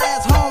stayed his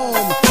ass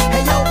home.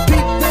 Hey yo,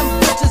 peep them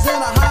bitches in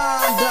a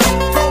Honda.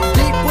 Flow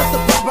deep with the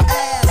proper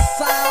ass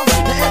sound.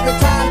 Now every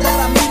time that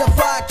I meet a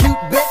fly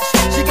cute bitch,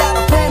 she got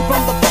a friend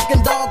from the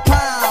fucking dog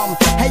pound.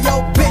 Hey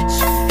yo, bitch,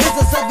 here's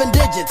the 7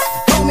 digits.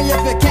 Call me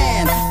if you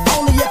can,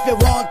 only if you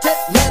want it.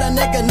 Let a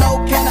nigga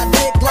know, can I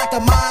dig like a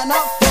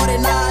miner?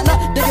 49er,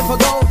 digging for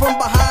gold from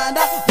behind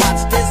her.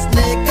 Watch this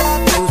nigga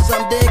do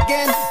some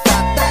digging.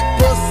 Got that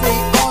pussy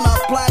on a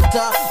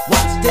platter.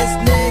 Watch this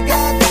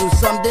nigga do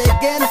some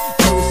digging.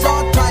 Loose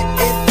or tight,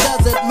 it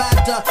doesn't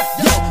matter.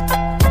 Yo.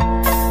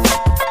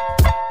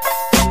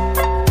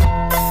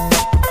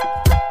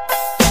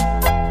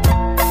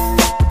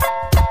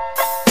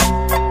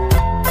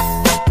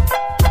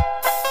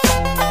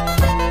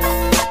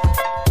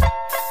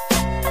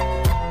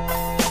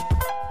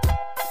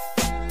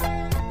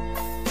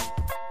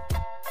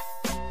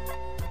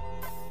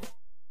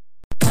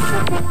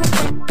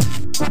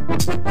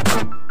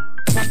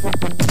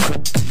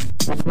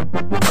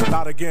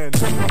 Not again.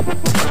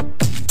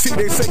 See,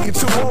 they say you're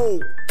too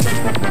old.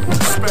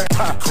 Respect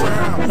high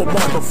crown. I'm a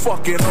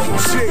motherfucking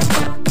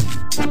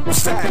OG.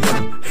 What's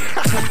happening?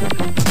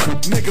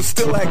 Niggas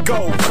still at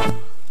go.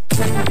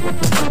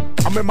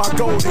 I'm in my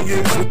golden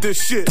years with this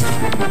shit.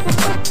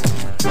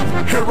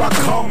 Here I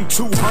come,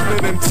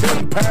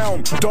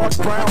 210-pound, dark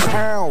brown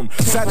hound,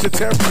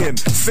 Sagittarian,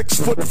 6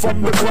 foot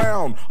from the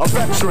ground, a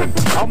veteran,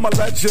 I'm a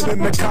legend in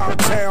the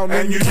compound,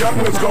 and you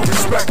youngers gon'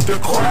 respect the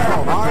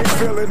crown. I ain't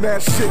feeling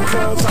that shit,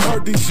 cause I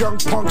heard these young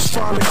punks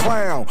trying to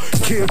clown.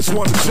 Kids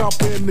wanna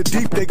jump in the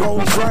deep, they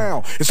gon'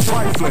 drown. It's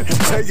trifling,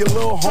 tell your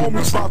little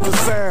homies about the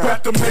sound.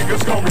 Bet them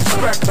niggas gon'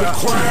 respect the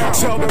crown.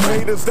 Tell them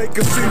haters they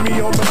can see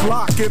me on the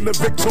block in the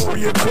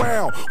Victoria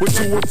Crown, with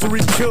 2 or 3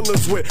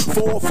 killers with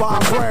 4 or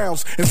 5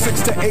 rounds, and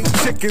 6 to 8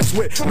 chickens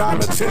with 9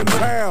 or 10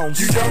 pounds.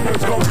 You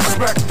youngers gon'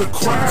 respect the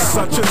crown.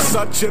 Such and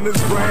such in his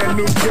brand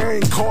new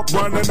gang, caught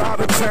running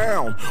out of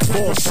town.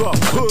 Boss up,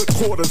 hood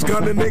quarters,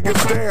 gunning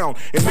niggas down.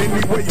 And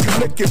any way you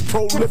lick it,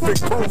 prolific,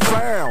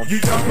 profound. You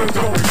youngers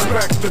gon'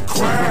 respect the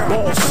crown.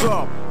 Boss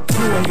up.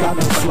 You ain't got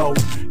no flow,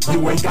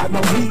 you ain't got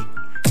no heat,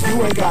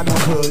 you ain't got no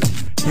hood,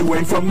 you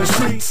ain't from the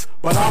streets,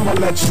 but I'ma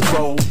let you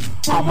roll,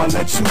 I'ma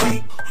let you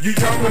eat. You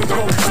youngers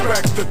gon'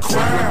 respect the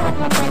crown.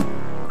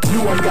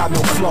 You ain't got no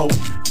flow,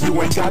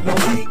 you ain't got no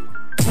heat,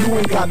 you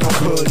ain't got no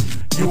hood,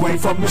 you ain't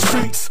from the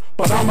streets,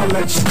 but I'ma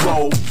let you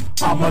roll,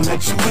 I'ma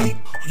let you eat.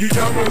 You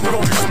youngins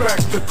don't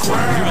respect the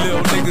crowd. You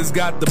little niggas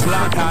got the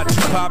block hot.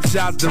 You pop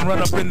shots, then run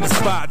up in the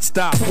spot.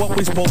 Stop. What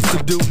we supposed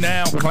to do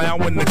now? Clown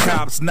when the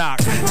cops knock.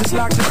 Just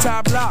lock the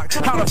top lock.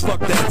 How the fuck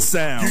that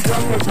sound? You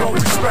youngins don't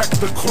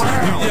respect the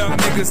crowd. You young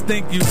niggas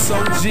think you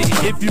so G.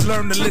 If you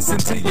learn to listen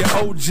to your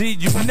OG,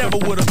 you never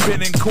would have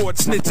been in court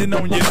snitching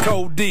on your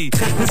code D.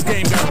 This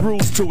game got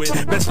rules to it.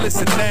 Best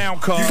listen now,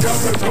 cuz. You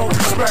youngins don't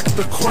respect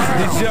the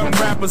crowd. These young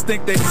rappers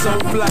think they so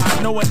fly,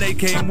 knowing they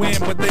can't win,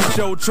 but they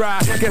sure try.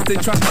 Guess they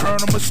trying to earn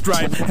them a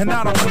stripe, and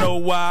I don't know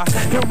why.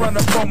 He'll run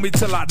up on me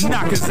till I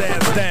knock his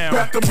ass down.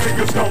 Bet them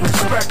niggas don't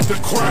respect the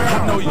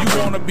crowd. I know you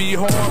wanna be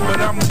hard,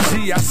 but I'm a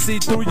G. I see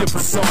through your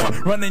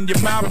facade. Running your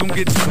mouth gon'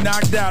 get you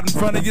knocked out in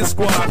front of your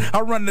squad. I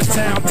run the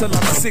town till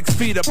I'm 6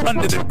 feet up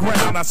under the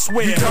ground, I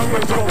swear. You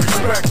youngins don't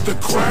respect the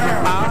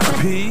crowd.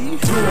 IP.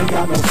 You ain't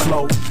got no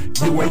flow,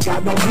 you ain't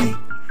got no heat,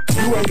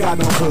 you ain't got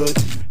no hood,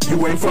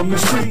 you ain't from the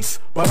streets,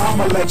 but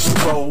I'ma let you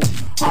roll,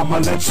 I'ma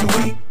let you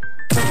eat.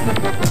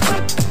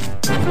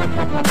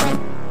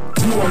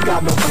 You ain't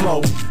got no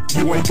flow,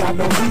 you ain't got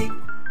no heat,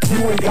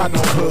 you ain't got no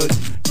hood,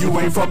 you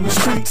ain't from the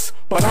streets,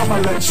 but I'ma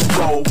let you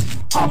roll,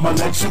 I'ma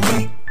let you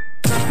eat.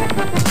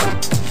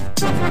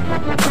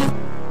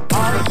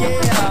 Oh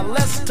yeah,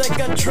 let's take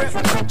a trip.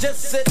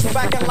 Just sit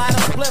back and light a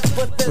spliff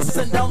with this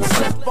and don't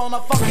slip on a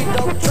funky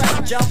dope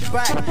track. Jump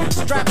back,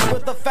 strapped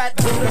with a fat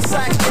Buddha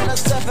sack in a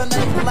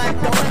 7-8 black,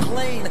 don't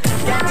clean.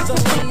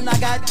 Gangsta lean, I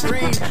got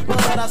green,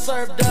 but I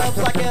serve dubs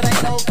like it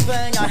ain't no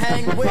thing. I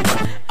hang with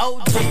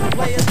OG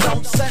players,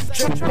 don't set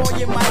trips, boy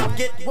you might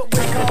get what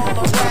we call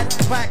a rat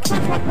pack.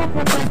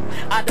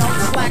 I don't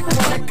slack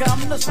when it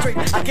comes to street.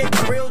 I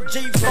kick real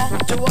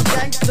G-funk to a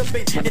gangsta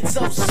beat. It's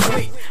so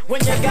sweet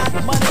when you got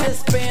money to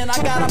spend.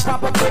 I got a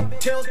proper big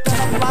tilt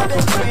and a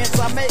private fence.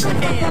 I make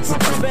ends,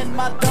 spend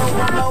my dough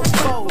on no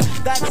foe.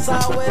 That's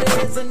how it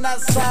is and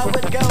that's how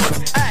it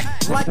goes.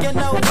 Act like you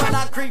know when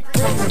I creep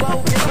real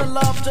slow. Giving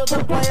love to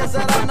the players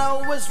that I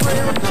know is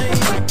real G.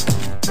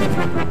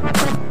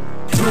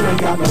 You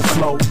ain't got no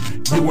flow,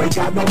 you ain't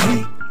got no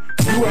heat,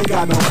 you ain't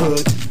got no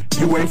hood,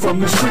 you ain't from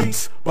the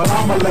streets, but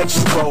I'ma let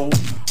you roll,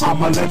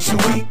 I'ma let you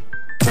eat.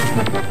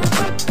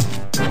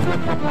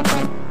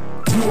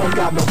 You ain't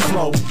got no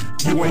flow,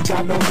 you ain't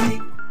got no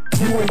heat,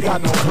 you ain't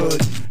got no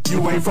hood,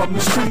 you ain't from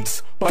the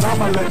streets, but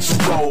I'ma let you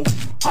roll,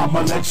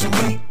 I'ma let you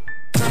eat.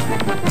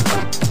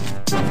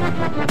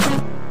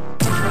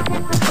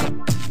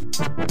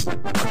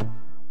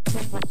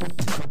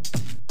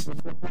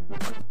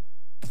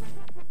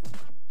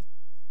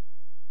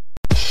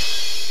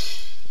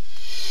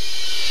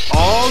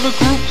 All the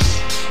groups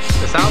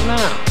that's out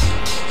now,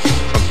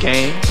 from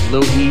Kane,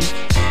 Lil E,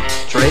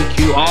 Dre,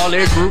 Q, all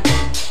their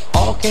groups,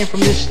 all came from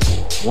this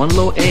one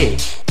little egg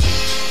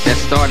that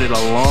started a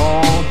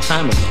long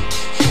time ago.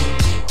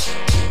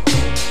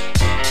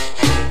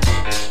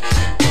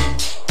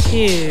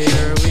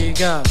 Here we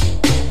go.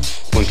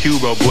 When Q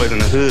wrote Boys in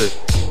the Hood,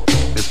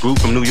 this group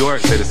from New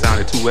York said it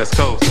sounded too West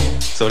Coast,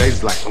 so they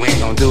just like, we ain't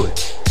gonna do it.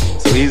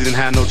 So Eazy didn't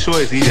have no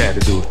choice, he had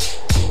to do it.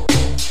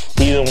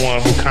 He's the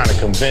one who kind of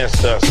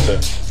convinced us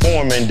to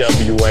form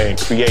NWA and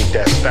create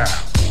that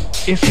style.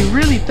 If you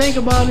really think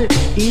about it,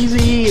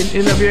 Eazy and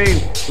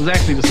NWA was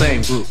actually the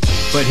same group,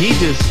 but he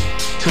just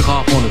took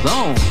off on his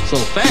own so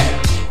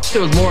fast. It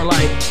was more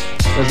like,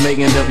 let's make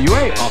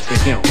NWA off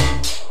of him.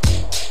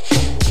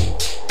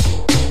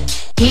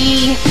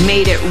 He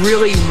made it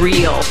really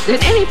real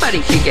that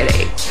anybody could get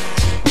AIDS.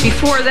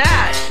 Before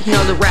that, you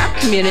know, the rap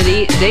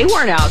community, they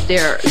weren't out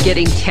there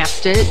getting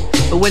tested,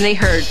 but when they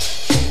heard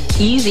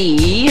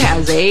Eazy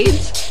has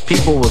AIDS,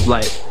 people was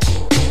like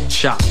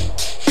shocked.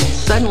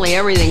 Suddenly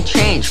everything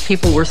changed.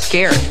 People were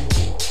scared.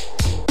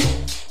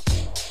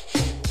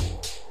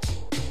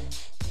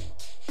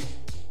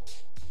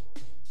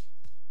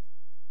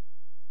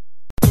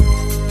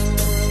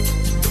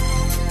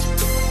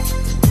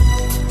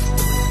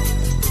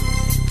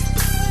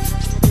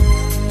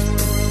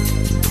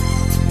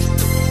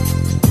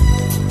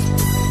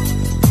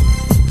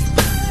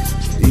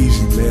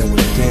 Eazy, man,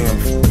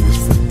 was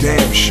for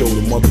damn sure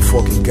the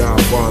motherfucking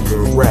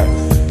godfather of rap.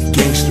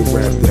 Gangster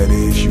rap, that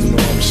is, you know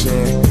what I'm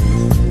saying?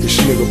 This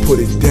nigga put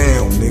it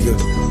down, nigga.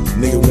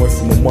 Nigga went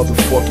from a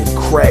motherfucking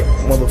crack,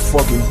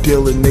 motherfucking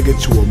dealer, nigga,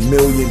 to $1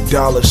 million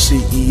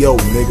CEO,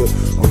 nigga,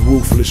 on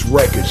Ruthless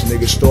Records.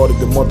 Nigga started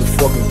the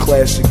motherfucking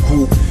classic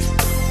group,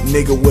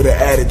 nigga, with an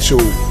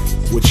attitude,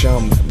 which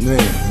I'm,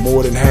 man,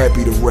 more than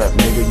happy to rap,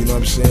 nigga, you know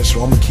what I'm saying?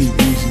 So I'ma keep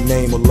Eazy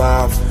name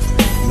alive,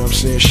 you know what I'm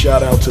saying?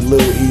 Shout out to Lil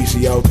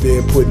Eazy out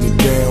there putting it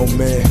down,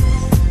 man.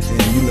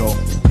 And you know,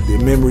 the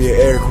memory of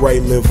Eric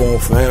Wright live on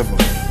forever.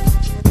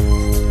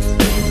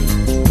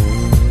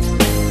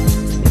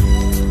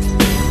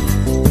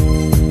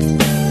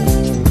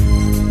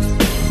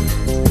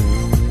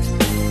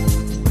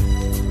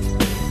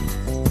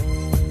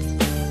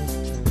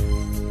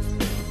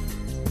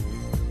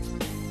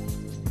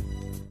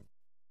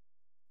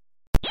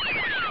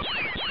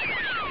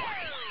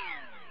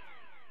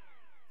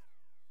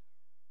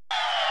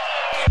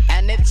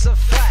 And it's a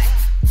fact,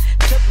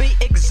 To be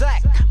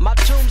exact, my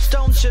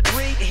tombstone should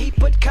read, he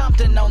put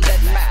Compton on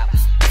that map.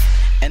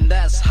 And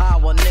that's how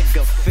a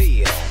nigga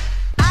feel.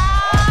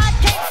 I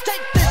can't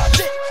take this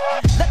shit.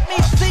 Let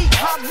me see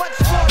how much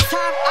more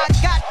time I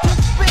got to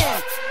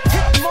spend.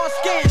 Hit more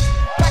skins,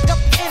 back up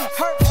in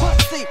her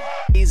pussy.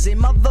 Easy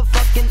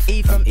motherfucking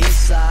E from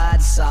Eastside,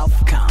 South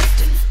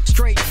Compton.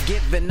 Straight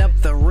giving up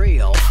the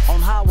real on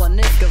how a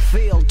nigga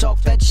feel.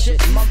 Talk that shit,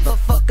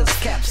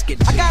 motherfuckers caps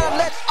get. I gotta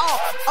let off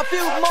a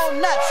few more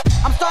nuts.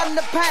 I'm starting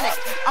to panic,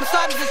 I'm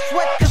starting to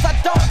sweat, cause I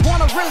don't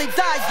wanna really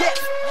die yet.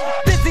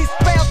 Busy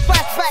spells,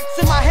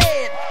 flashbacks in my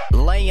head.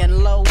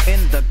 Laying low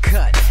in the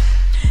cut,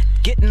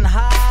 getting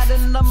high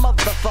in the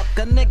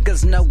motherfucker.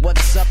 Niggas know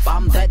what's up,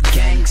 I'm that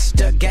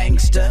gangster.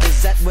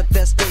 Is that what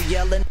they're still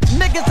yelling?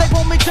 Niggas, they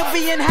want me to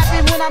be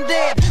happy when I'm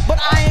dead, but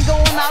I ain't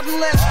going out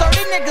unless 30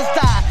 niggas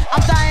die.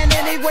 I'm dying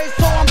anyway,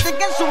 so I'm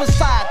thinking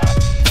suicide.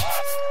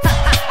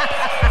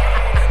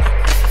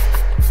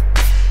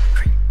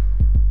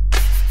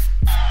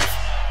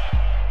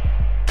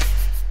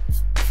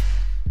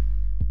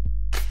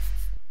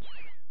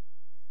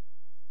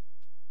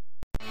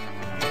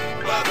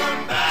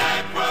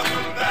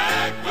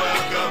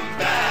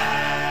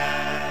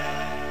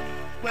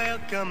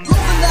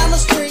 Moving down the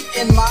street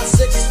in my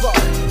 6'4",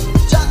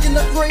 jocking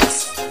the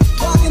freaks,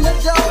 walking the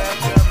dough,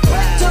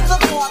 went to the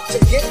park to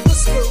get the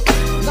scoop.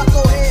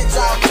 Knuckleheads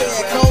out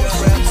there, cold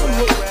shooting some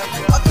hoop.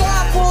 A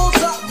car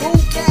pulls up, who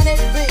can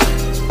it be?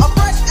 A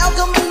fresh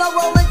Alchemina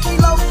rolling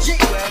kilo G.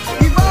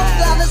 He rolled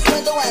down his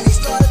window and he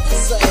started to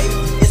say,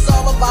 it's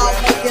all about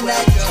making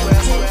that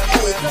GTA.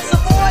 Cause the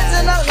boys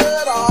in the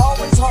hood are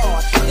always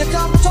hard. You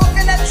come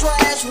talking that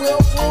trash,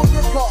 we'll pull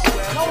your car.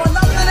 Knowing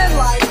nothing in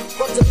life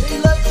but to be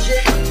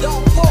legit.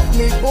 Don't quote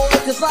me, boy,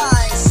 cause I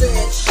ain't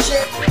said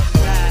shit.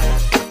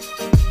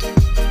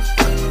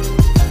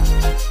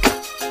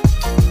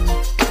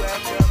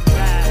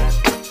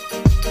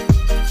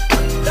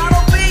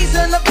 Donald B's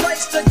in the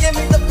place to give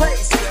me the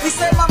pace. He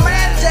said my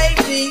man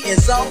JD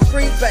is on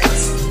free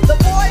base. The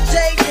boy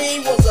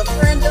JD was a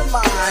friend of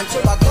mine,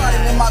 till I caught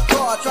him in my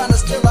car trying to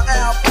steal an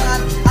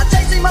Alpine. I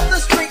chased him up the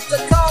street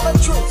to call a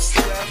truce.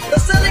 The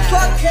silly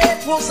Clark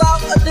head pulls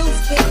out a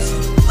deuce.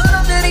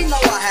 Little did he know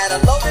I had a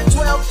loaded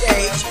 12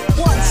 gauge.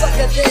 One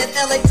sucker dead,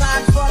 LA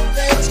Times front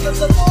page. Cause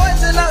the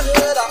boys in the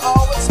hood are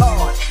always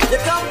hard. You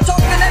come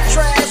talking that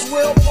trash,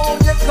 we'll pull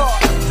your car.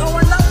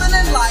 Knowing nothing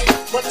in life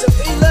but to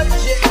be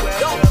legit.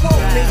 Don't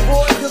quote me,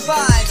 boy, cause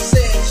I ain't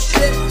said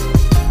shit.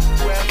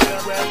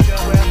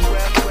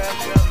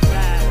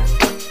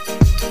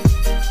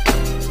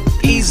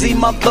 Easy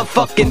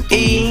motherfucking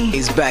E,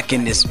 he's back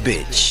in this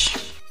bitch.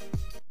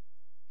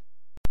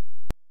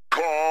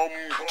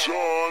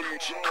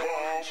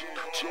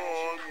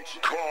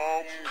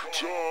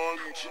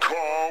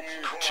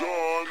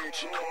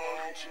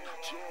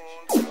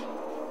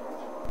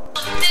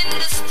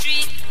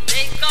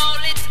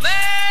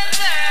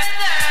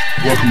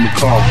 Welcome to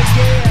Carl.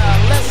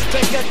 Yeah, let's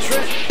take a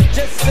trip.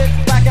 Just sit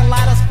back and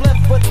light a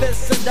spliff with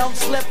this and don't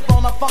slip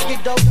on a funky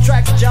dope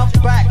track. Jump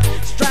back,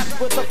 strapped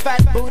with a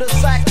fat Buddha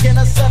sack in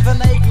a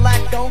 7/8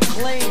 lack on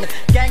clean.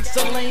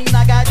 Gangsta lean,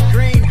 I got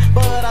green,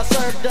 but I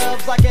serve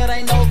dubs like it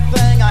ain't no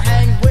thing. I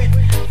hang with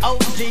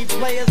OG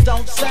players,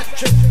 don't set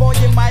trips, boy,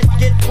 you might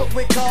get what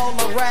we call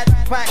a rat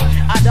pack.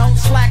 I don't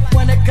slack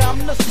when it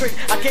come to street.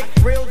 I kick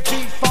real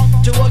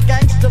G-funk to a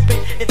gangsta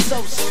beat. It's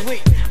so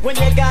sweet when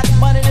you got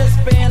money to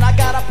spend. I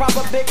got a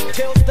proper big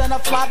tilt and a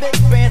fly big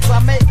bands. I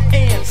make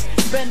ends,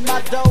 spend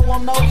my dough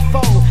on no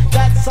foe.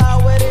 That's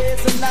how it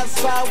is and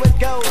that's how it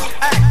goes.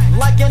 Act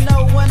like you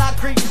know when I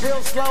creep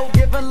real slow,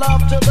 giving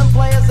love to them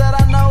players that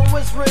I know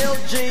is real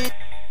G.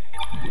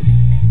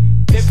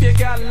 If you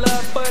got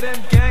love for them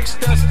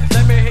gangsters,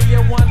 let me hear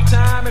you one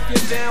time if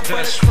you're down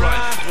for the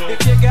crime.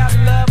 If you got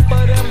love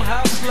for them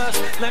hustlers,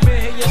 let me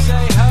hear you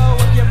say ho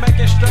if you're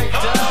making straight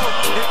dough.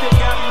 If you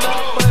got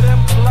love for them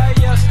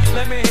players,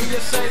 let me hear you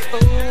say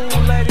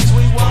ooh, ladies,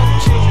 we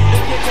want you.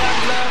 If you got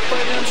love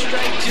for them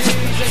straight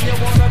G's and you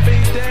wanna be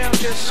down,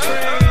 just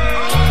scream.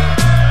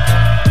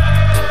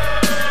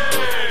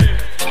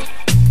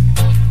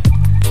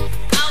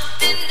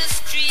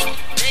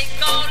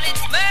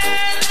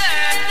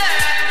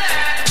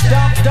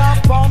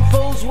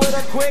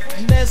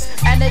 Quickness,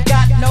 and they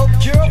got no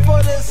cure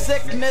for this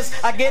sickness.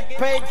 I get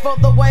paid for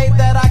the way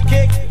that I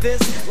kick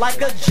this,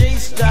 like a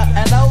G-star,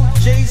 an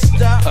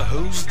OG-star.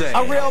 Who's that?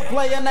 A real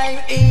player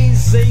named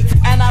Eazy,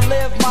 and I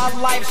live my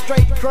life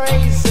straight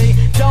crazy.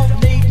 Don't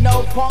need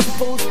no punk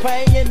fools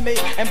paying me,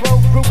 and broke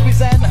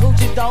groupies and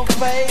hoochies don't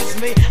faze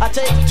me. I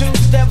take 2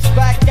 steps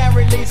back and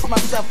release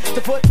myself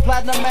to put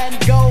platinum and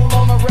gold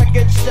on a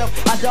record shelf.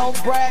 I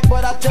don't brag,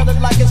 but I tell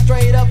it like it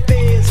straight up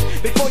is.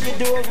 Before you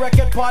do a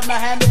record, partner,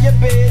 handle your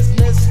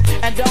business,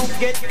 and don't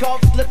get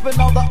caught slipping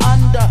on the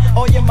under,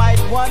 or you might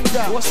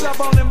wonder what's up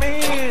on them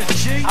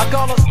ends, G? I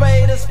call a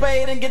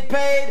spade and get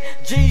paid.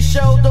 G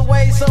showed the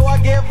way, so I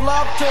give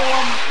love to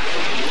him.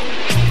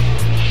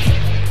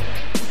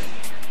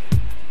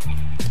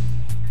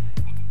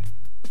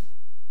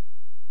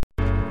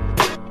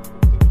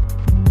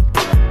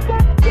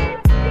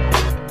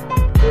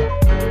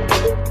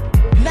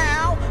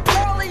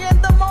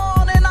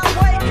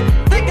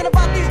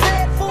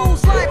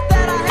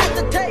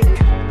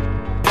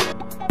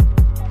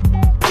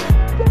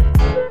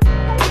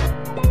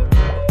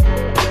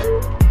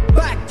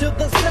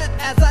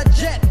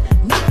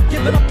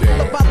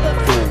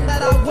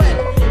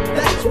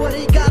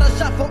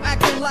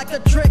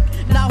 the trick.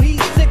 Now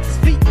he's 6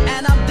 feet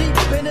and I'm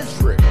deep in his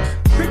trick.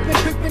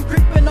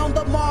 Creeping on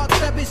the marks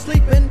that be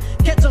sleeping.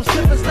 Catch him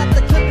slipping, slap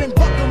the clip and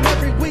buck him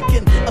every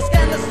weekend. A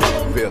scandalous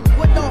little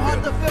with no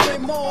heart to feel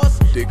remorse.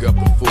 Dig up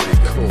the